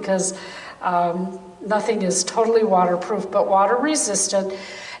waterproof because nothing is totally waterproof, but water resistant.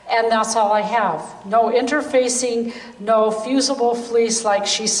 And that's all I have. No interfacing, no fusible fleece like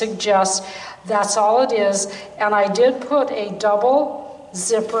she suggests. That's all it is. And I did put a double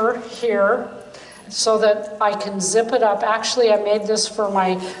zipper here so that I can zip it up. Actually, I made this for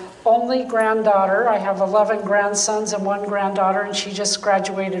my only granddaughter. I have 11 grandsons and 1 granddaughter, and she just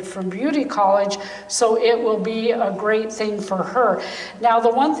graduated from beauty college, so it will be a great thing for her. Now, the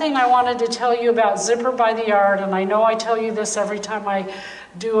one thing I wanted to tell you about Zipper by the Yard, and I know I tell you this every time I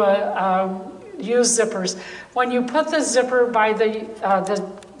do use zippers. When you put the zipper by the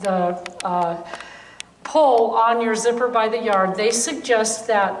pull on your Zipper by the Yard, they suggest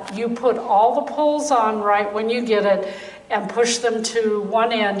that you put all the pulls on right when you get it and push them to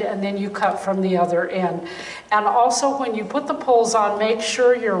one end, and then you cut from the other end. And also when you put the pulls on, make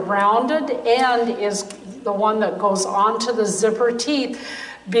sure your rounded end is the one that goes onto the zipper teeth,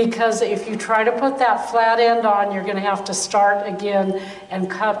 because if you try to put that flat end on, you're going to have to start again and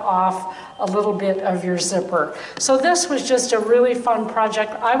cut off a little bit of your zipper. So this was just a really fun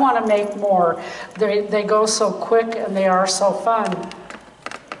project. I want to make more. They go so quick and they are so fun.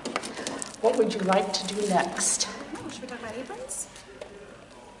 What would you like to do next? Should we talk about aprons?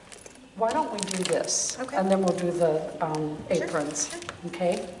 Why don't we do this? Okay. And then we'll do the aprons. Sure.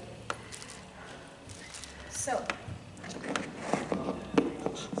 Okay? So,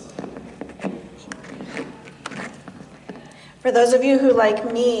 for those of you who,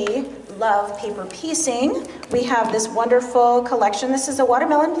 like me, love paper piecing, we have this wonderful collection. This is a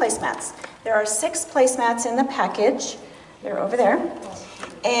watermelon placemats. There are 6 placemats in the package. They're over there.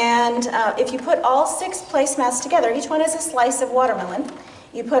 And if you put all 6 placemats together, each one is a slice of watermelon.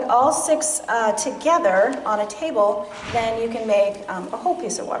 You put all 6 together on a table, then you can make a whole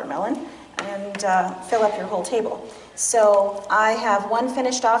piece of watermelon and fill up your whole table. So I have one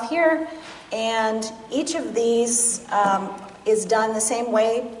finished off here, and each of these is done the same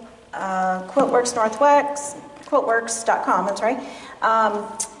way. Quiltworks Northwest, quiltworks.com, that's right,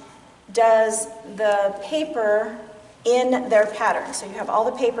 does the paper in their pattern. So you have all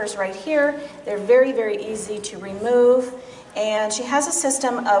the papers right here. They're very, very easy to remove. And she has a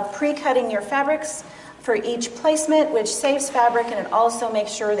system of pre-cutting your fabrics for each placement, which saves fabric, and it also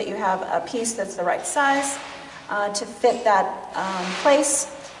makes sure that you have a piece that's the right size to fit that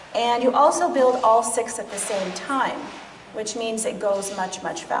place. And you also build all 6 at the same time, which means it goes much,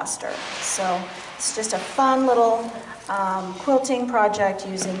 much faster. So it's just a fun little quilting project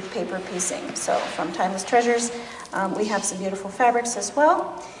using paper piecing. So from Timeless Treasures, we have some beautiful fabrics as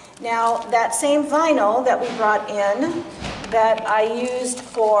well. Now, that same vinyl that we brought in that I used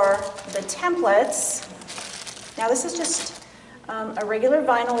for the templates, now this is just a regular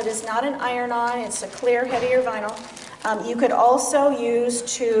vinyl. It is not an iron-on. It's a clear, heavier vinyl. You could also use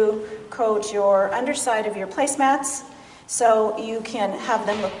to coat your underside of your placemats, so you can have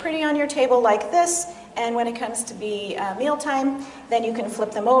them look pretty on your table like this, and when it comes to be mealtime, then you can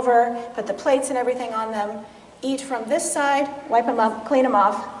flip them over, put the plates and everything on them, eat from this side, wipe them up, clean them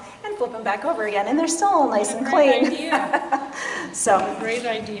off, and flip them back over again, and they're still all nice and clean. Great idea. So, Great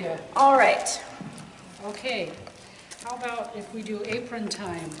idea. all right, Okay, how about if we do apron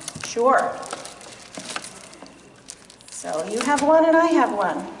time? sure. So you have one and I have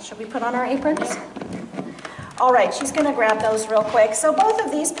one. Should we put on our aprons? All right, she's going to grab those real quick. So both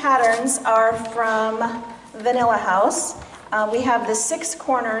of these patterns are from Vanilla House. We have the 6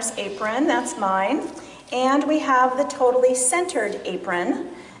 corners apron, that's mine. And we have the totally centered apron,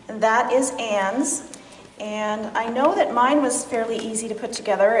 and that is Anne's. And I know that mine was fairly easy to put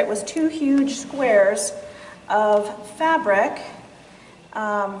together. It was 2 huge squares of fabric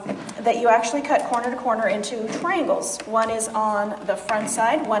that you actually cut corner to corner into triangles. One is on the front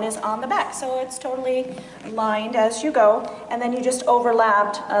side, one is on the back. So it's totally lined as you go. And then you just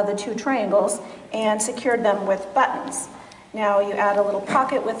overlapped the 2 triangles and secured them with buttons. Now you add a little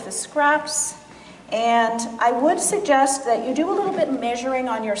pocket with the scraps. And I would suggest that you do a little bit measuring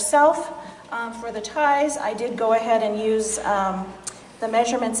on yourself for the ties. I did go ahead and use the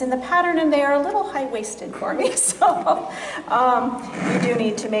measurements in the pattern, and they are a little high-waisted for me, so you do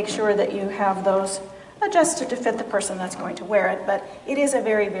need to make sure that you have those adjusted to fit the person that's going to wear it, but it is a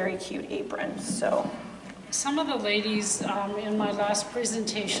very, very cute apron, so. Some of the ladies in my last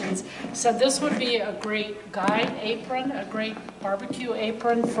presentations said this would be a great guy apron, a great barbecue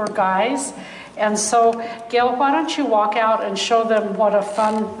apron for guys. And so, Gail, why don't you walk out and show them what a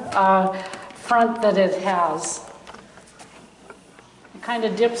fun front that it has. It kind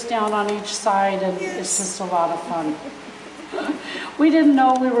of dips down on each side, and it's just a lot of fun. We didn't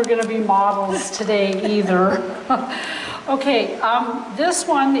know we were going to be models today either. Okay, this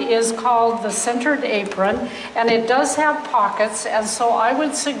one is called the Centered Apron, and it does have pockets, and so I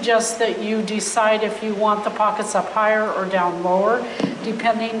would suggest that you decide if you want the pockets up higher or down lower,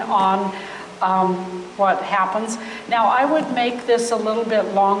 depending on what happens. Now, I would make this a little bit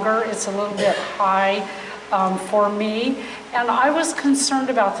longer. It's a little bit high for me, and I was concerned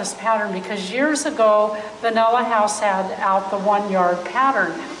about this pattern because years ago, Vanilla House had out the 1-yard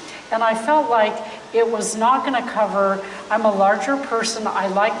pattern, and I felt like it was not going to cover. I'm a larger person. I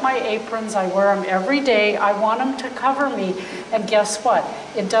like my aprons. I wear them every day. I want them to cover me. And guess what?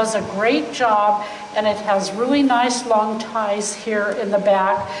 It does a great job, and it has really nice long ties here in the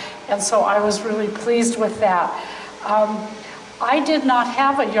back. And so I was really pleased with that. I did not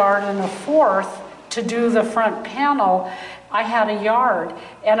have a 1.25 yards to do the front panel. I had a yard,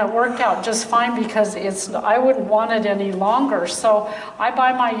 and it worked out just fine because I wouldn't want it any longer. So I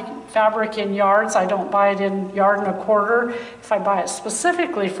buy my fabric in yards. I don't buy it in 1.25 yards. If I buy it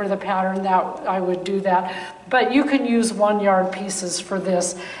specifically for the pattern, that I would do that. But you can use 1-yard pieces for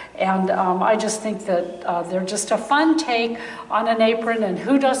this. And I just think that they're just a fun take on an apron, and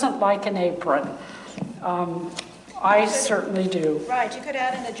who doesn't like an apron? I certainly do. Right, you could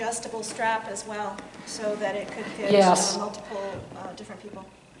add an adjustable strap as well, so that it could fit multiple different people.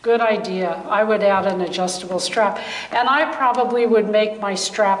 Good idea. I would add an adjustable strap. And I probably would make my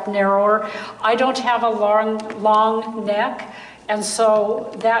strap narrower. I don't have a long neck, and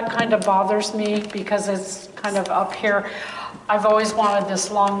so that kind of bothers me because it's kind of up here. I've always wanted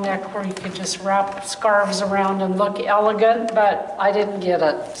this long neck where you could just wrap scarves around and look elegant, but I didn't get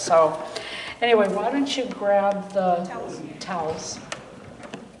it. So anyway, why don't you grab the towels.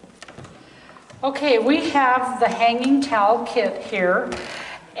 Okay, we have the hanging towel kit here,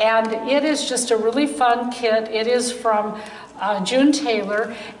 and it is just a really fun kit. It is from June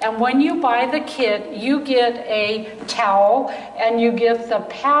Taylor, and when you buy the kit, you get a towel, and you get the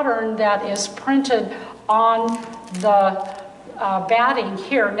pattern that is printed on the batting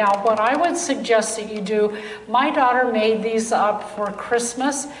here. Now, what I would suggest that you do, my daughter made these up for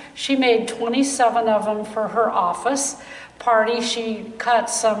Christmas. She made 27 of them for her office party. She cut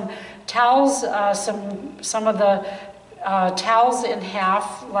some towels, some of the towels in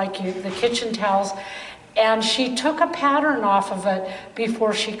half, like the kitchen towels, And she took a pattern off of it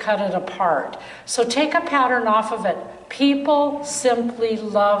before she cut it apart. So take a pattern off of it. People simply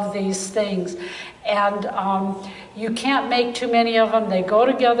love these things. And you can't make too many of them. They go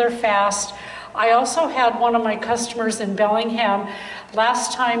together fast. I also had one of my customers in Bellingham.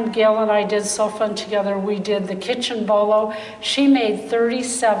 Last time Gail and I did So Fun together, we did the kitchen bolo. She made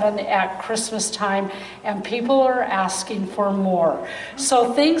 37 at Christmas time, and people are asking for more.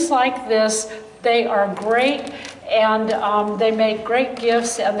 So things like this, they are great, and they make great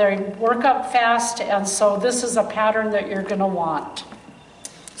gifts, and they work up fast, and so this is a pattern that you're going to want.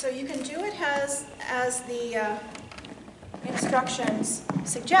 So you can do it as the instructions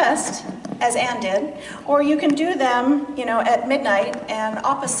suggest, as Ann did, or you can do them, you know, at midnight and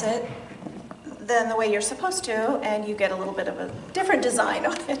opposite than the way you're supposed to, and you get a little bit of a different design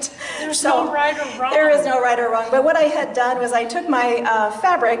on it. There's no right or wrong. There is no right or wrong, but what I had done was I took my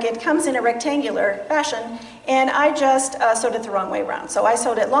fabric, it comes in a rectangular fashion, and I just sewed it the wrong way around. So I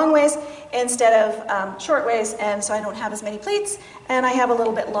sewed it long ways instead of short ways, and so I don't have as many pleats, and I have a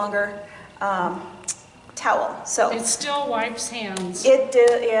little bit longer towel. So it still wipes hands.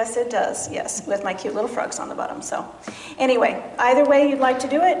 Yes, it does. Yes, with my cute little frogs on the bottom. So, anyway, either way you'd like to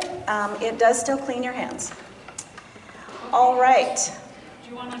do it, it does still clean your hands. All right. Do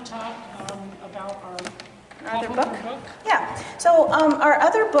you want to talk about our other book? Yeah. So our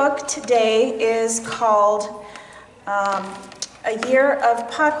other book today is called A Year of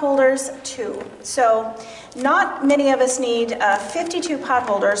Potholders 2. So, not many of us need 52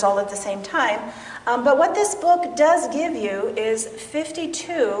 potholders all at the same time. But what this book does give you is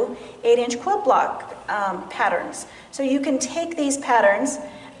 52 8-inch quilt block patterns. So you can take these patterns,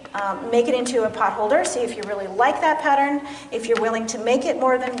 make it into a potholder, see if you really like that pattern, if you're willing to make it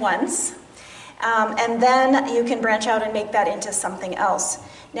more than once, and then you can branch out and make that into something else.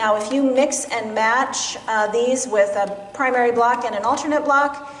 Now, if you mix and match these with a primary block and an alternate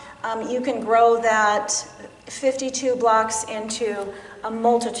block, you can grow that 52 blocks into a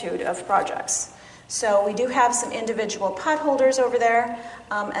multitude of projects. So we do have some individual potholders over there,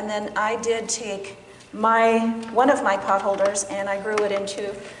 and then I did take one of my potholders and I grew it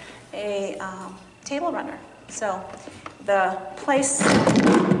into a table runner. So the place.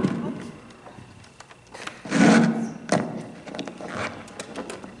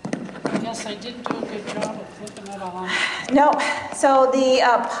 Yes, I didn't do a good job of flipping it on. No. So the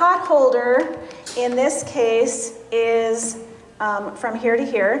potholder in this case is from here to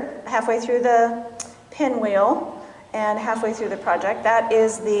here, halfway through the pinwheel and halfway through the project. That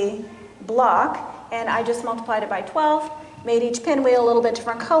is the block, and I just multiplied it by 12, made each pinwheel a little bit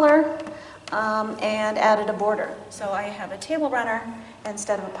different color, and added a border. So I have a table runner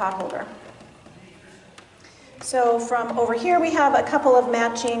instead of a potholder. So from over here we have a couple of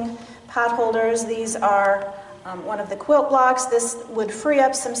matching potholders. These are one of the quilt blocks. This would free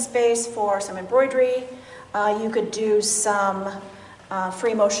up some space for some embroidery. You could do some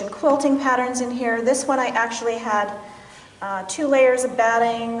free motion quilting patterns in here. This one I actually had 2 layers of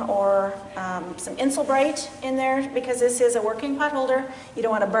batting or some Insulbrite in there because this is a working potholder. You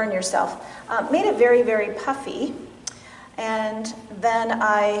don't want to burn yourself. Made it very, very puffy. And then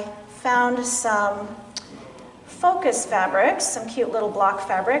I found some focus fabrics, some cute little block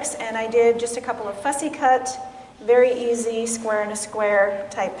fabrics, and I did just a couple of fussy cut, very easy square and a square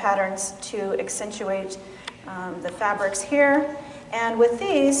type patterns to accentuate the fabrics here. And with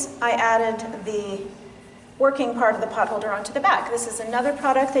these, I added the working part of the potholder onto the back. This is another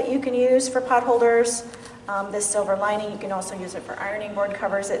product that you can use for potholders. This silver lining, you can also use it for ironing board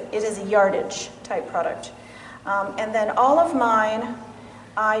covers. It is a yardage type product. And then all of mine,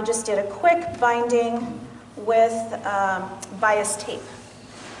 I just did a quick binding with bias tape.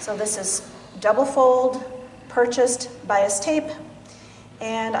 So this is double fold, purchased bias tape.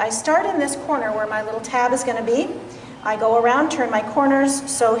 And I start in this corner where my little tab is going to be. I go around, turn my corners,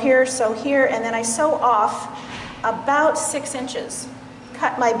 sew here, and then I sew off about 6 inches.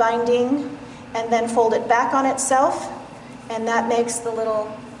 Cut my binding and then fold it back on itself, and that makes the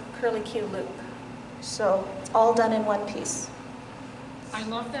little curly Q loop. So it's all done in one piece. I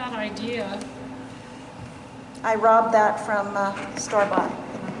love that idea. I robbed that from store-bought.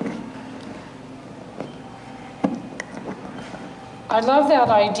 I love that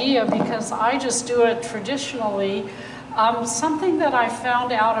idea because I just do it traditionally. Something that I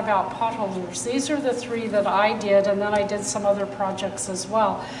found out about potholders, these are the 3 that I did, and then I did some other projects as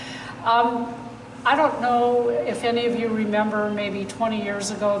well. I don't know if any of you remember, maybe 20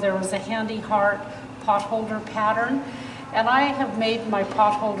 years ago, there was a Handy Heart potholder pattern, and I have made my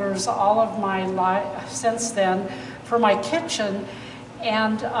potholders all of my life since then for my kitchen,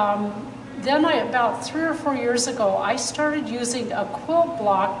 and then about 3 or 4 years ago, I started using a quilt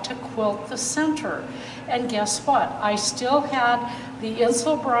block to quilt the center. And guess what? I still had the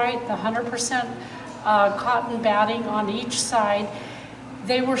Insul-Bright, the 100% cotton batting on each side.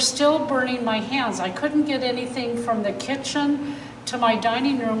 They were still burning my hands. I couldn't get anything from the kitchen to my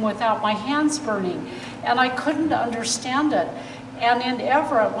dining room without my hands burning. And I couldn't understand it. And in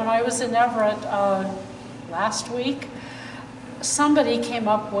Everett, when I was in Everett last week, somebody came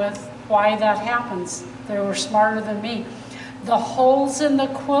up with why that happens. They were smarter than me. The holes in the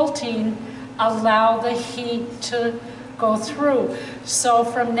quilting allow the heat to go through. So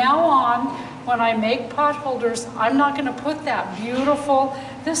from now on, when I make pot holders, I'm not going to put that beautiful,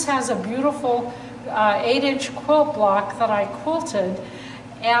 this has a beautiful 8-inch quilt block that I quilted.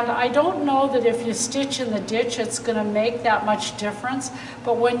 And I don't know that if you stitch in the ditch, it's going to make that much difference.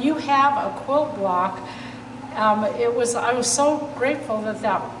 But when you have a quilt block, I was so grateful that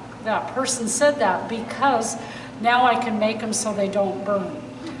that person said that, because now I can make them so they don't burn.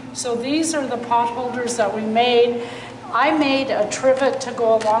 So these are the pot holders that we made. I made a trivet to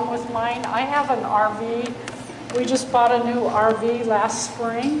go along with mine. I have an RV. We just bought a new RV last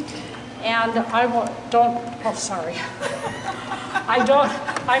spring, and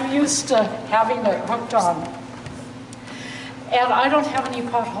I'm used to having it hooked on. And I don't have any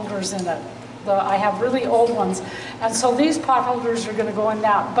pot holders in it. I have really old ones. And so these pot holders are going to go in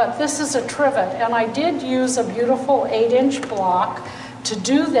that. But this is a trivet, and I did use a beautiful 8-inch block to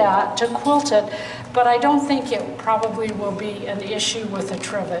do that, to quilt it, but I don't think it probably will be an issue with a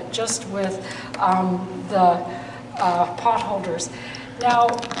trivet, just with the pot holders. Now,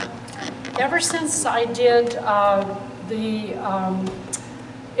 ever since I did the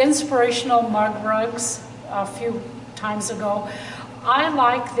inspirational mug rugs a few times ago, I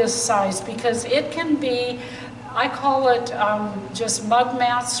like this size because it can be, I call it just mug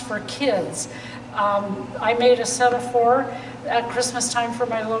mats for kids. I made a set of 4 at Christmas time for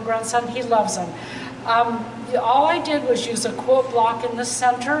my little grandson. He loves them. All I did was use a quilt block in the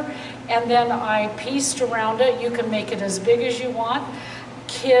center, and then I pieced around it. You can make it as big as you want.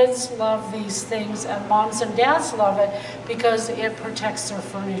 Kids love these things, and moms and dads love it because it protects their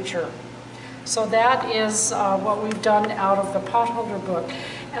furniture. So that is what we've done out of the potholder book.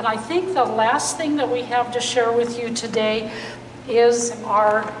 And I think the last thing that we have to share with you today is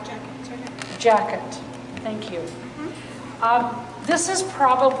our jacket. Thank you. This is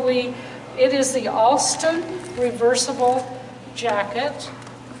probably, it is the Alston reversible jacket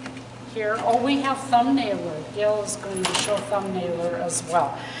here. Oh, we have thumbnailer. Gail is going to show thumbnailer as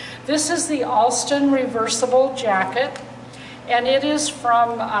well. This is the Alston reversible jacket, and it is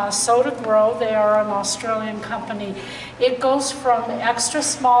from Soda Grow. They are an Australian company. It goes from extra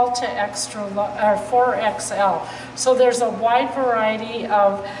small to extra 4XL. So there's a wide variety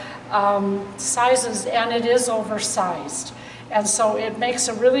of sizes, and it is oversized. And so it makes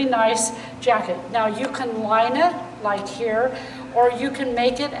a really nice jacket. Now you can line it like here, or you can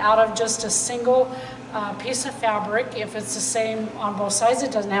make it out of just a single piece of fabric. If it's the same on both sides,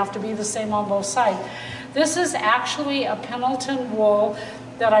 it doesn't have to be the same on both sides. This is actually a Pendleton wool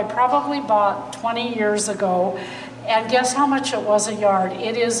that I probably bought 20 years ago. And guess how much it was a yard?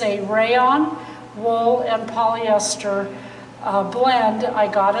 It is a rayon, wool, and polyester blend.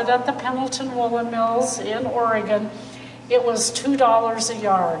 I got it at the Pendleton Woolen Mills in Oregon. It was $2 a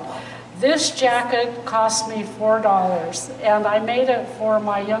yard. This jacket cost me $4, and I made it for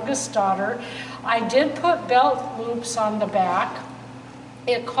my youngest daughter. I did put belt loops on the back.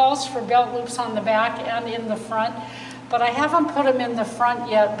 It calls for belt loops on the back and in the front, but I haven't put them in the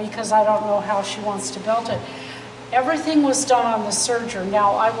front yet because I don't know how she wants to belt it. Everything was done on the serger.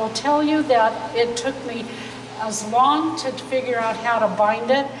 Now, I will tell you that it took me as long to figure out how to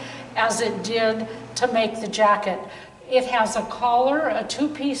bind it as it did to make the jacket. It has a collar, a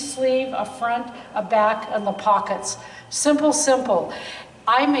 2-piece sleeve, a front, a back, and the pockets. Simple, simple.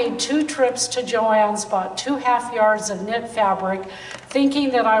 I made 2 trips to Joann's, bought 2.5 yards of knit fabric,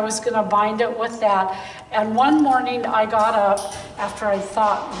 thinking that I was going to bind it with that. And one morning I got up, after I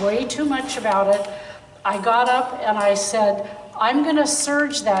thought way too much about it, I got up and I said, I'm going to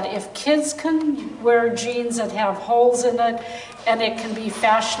serge that. If kids can wear jeans that have holes in it and it can be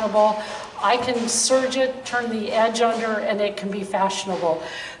fashionable, I can serge it, turn the edge under, and it can be fashionable.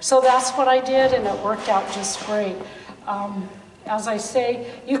 So that's what I did, and it worked out just great. As I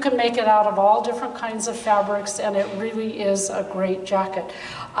say, you can make it out of all different kinds of fabrics, and it really is a great jacket.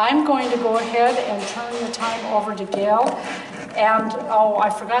 I'm going to go ahead and turn the time over to Gail. And, oh, I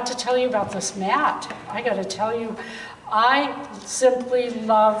forgot to tell you about this mat. I got to tell you, I simply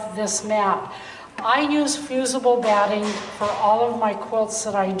love this mat. I use fusible batting for all of my quilts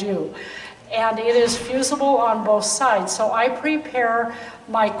that I do. And it is fusible on both sides. So I prepare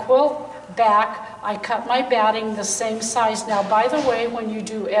my quilt back, I cut my batting the same size. Now, by the way, when you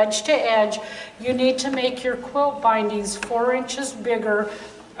do edge to edge, you need to make your quilt bindings 4 inches bigger,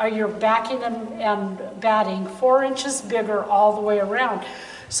 or your backing and batting 4 inches bigger all the way around.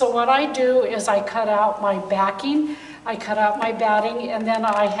 So what I do is I cut out my backing, I cut out my batting, and then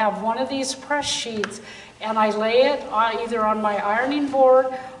I have one of these press sheets, and I lay it either on my ironing board,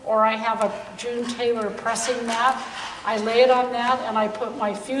 or I have a June Taylor pressing mat. I lay it on that, and I put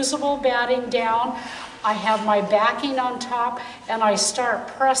my fusible batting down. I have my backing on top, and I start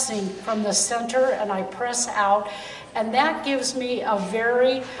pressing from the center, and I press out. And that gives me a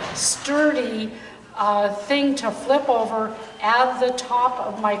very sturdy thing to flip over, add the top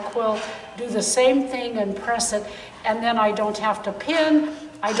of my quilt, do the same thing and press it, and then I don't have to pin,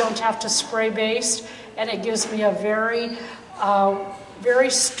 I don't have to spray baste, and it gives me a very,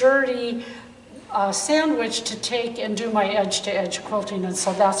 very sturdy sandwich to take and do my edge-to-edge quilting, and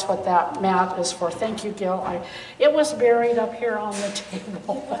so that's what that mat is for. Thank you, Gil. It was buried up here on the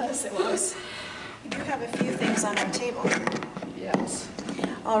table. It was. We do have a few things on our table. Yes.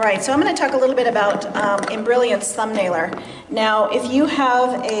 All right, so I'm going to talk a little bit about Embrilliance Thumbnailer. Now, if you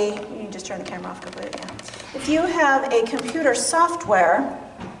have you can just turn the camera off completely. Yeah. If you have a computer software,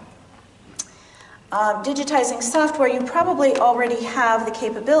 digitizing software, you probably already have the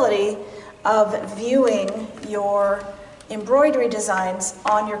capability of viewing your embroidery designs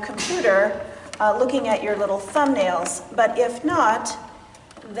on your computer, looking at your little thumbnails. But if not,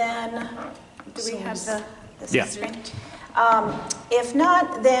 then do we have the screen? If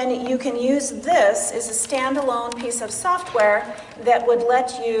not, then you can use this as a standalone piece of software that would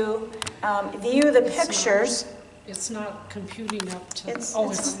let you view the pictures. It's not computing up to... It's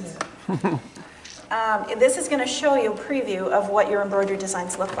there. This is going to show you a preview of what your embroidery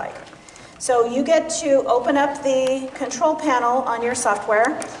designs look like. So you get to open up the control panel on your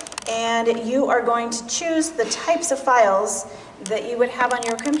software, and you are going to choose the types of files that you would have on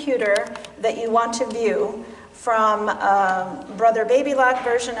your computer that you want to view, from Brother Baby Lock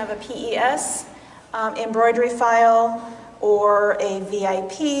version of a PES, embroidery file, or a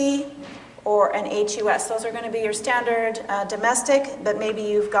VIP, or an HUS. Those are going to be your standard domestic, but maybe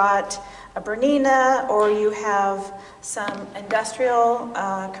you've got a Bernina, or you have some industrial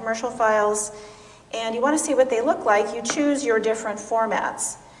commercial files, and you want to see what they look like. You choose your different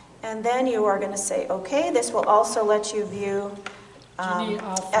formats, and then you are going to say, okay, this will also let you view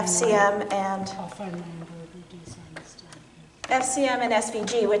FCM and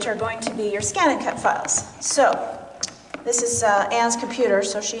SVG, which are going to be your scan and cut files. So this is Anne's computer,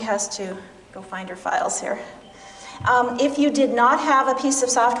 so she has to go find her files here. If you did not have a piece of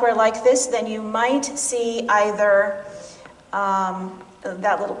software like this, then you might see either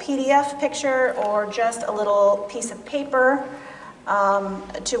that little PDF picture or just a little piece of paper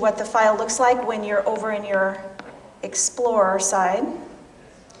to what the file looks like when you're over in your Explorer side.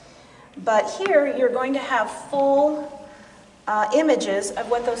 But here you're going to have full images of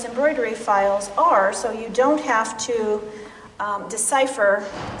what those embroidery files are, so you don't have to decipher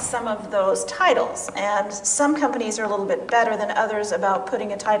some of those titles. And some companies are a little bit better than others about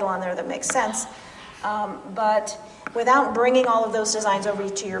putting a title on there that makes sense. But without bringing all of those designs over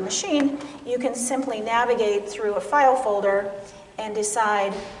to your machine, you can simply navigate through a file folder and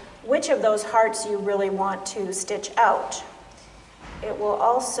decide which of those hearts you really want to stitch out. It will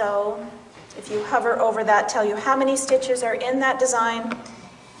also, if you hover over that, tell you how many stitches are in that design,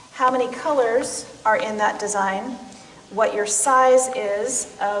 how many colors are in that design, what your size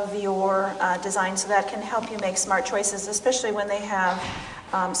is of your design, so that can help you make smart choices, especially when they have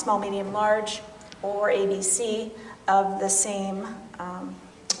small, medium, large, or ABC of the same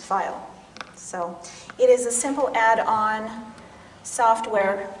file. So it is a simple add-on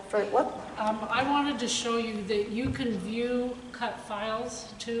software for, what? I wanted to show you that you can view cut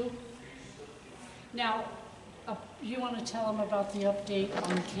files too. Now, you want to tell them about the update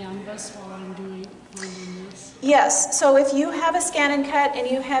on Canvas while I'm doing this? Yes, so if you have a scan and cut and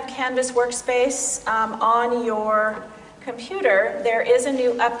you have Canvas Workspace on your computer, there is a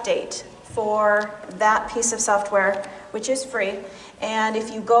new update for that piece of software, which is free. And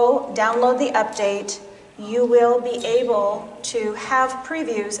if you go download the update, you will be able to have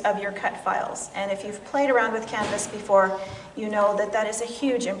previews of your cut files. And if you've played around with Canvas before, you know that that is a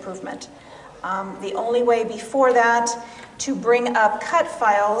huge improvement. The only way before that to bring up cut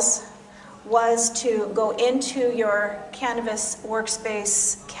files was to go into your Canvas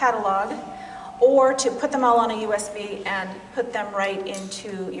Workspace catalog, or to put them all on a USB and put them right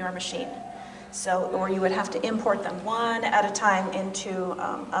into your machine. So, or you would have to import them one at a time into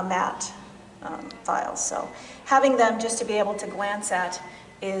a MAT file. So having them just to be able to glance at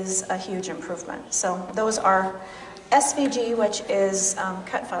is a huge improvement. So those are SVG, which is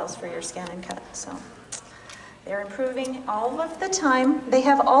cut files for your scan and cut. So they're improving all of the time. They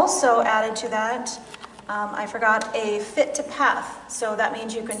have also added to that, I forgot, a fit to path. So that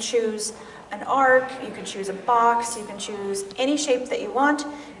means you can choose an arc, you can choose a box, you can choose any shape that you want,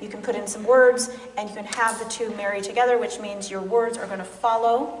 you can put in some words, and you can have the two marry together, which means your words are going to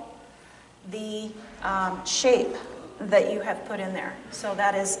follow the shape that you have put in there. So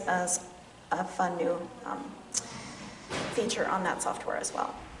that is a fun new feature on that software as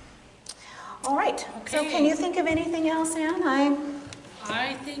well. All right, Okay. So can you think of anything else, Anne?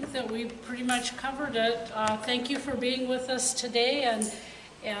 I think that we pretty much covered it. Thank you for being with us today, and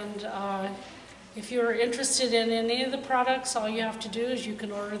if you're interested in any of the products, all you have to do is you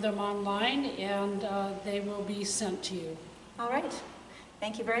can order them online, and they will be sent to you. All right.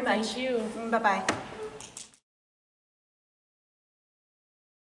 Thank you very much. Thank you. Bye-bye.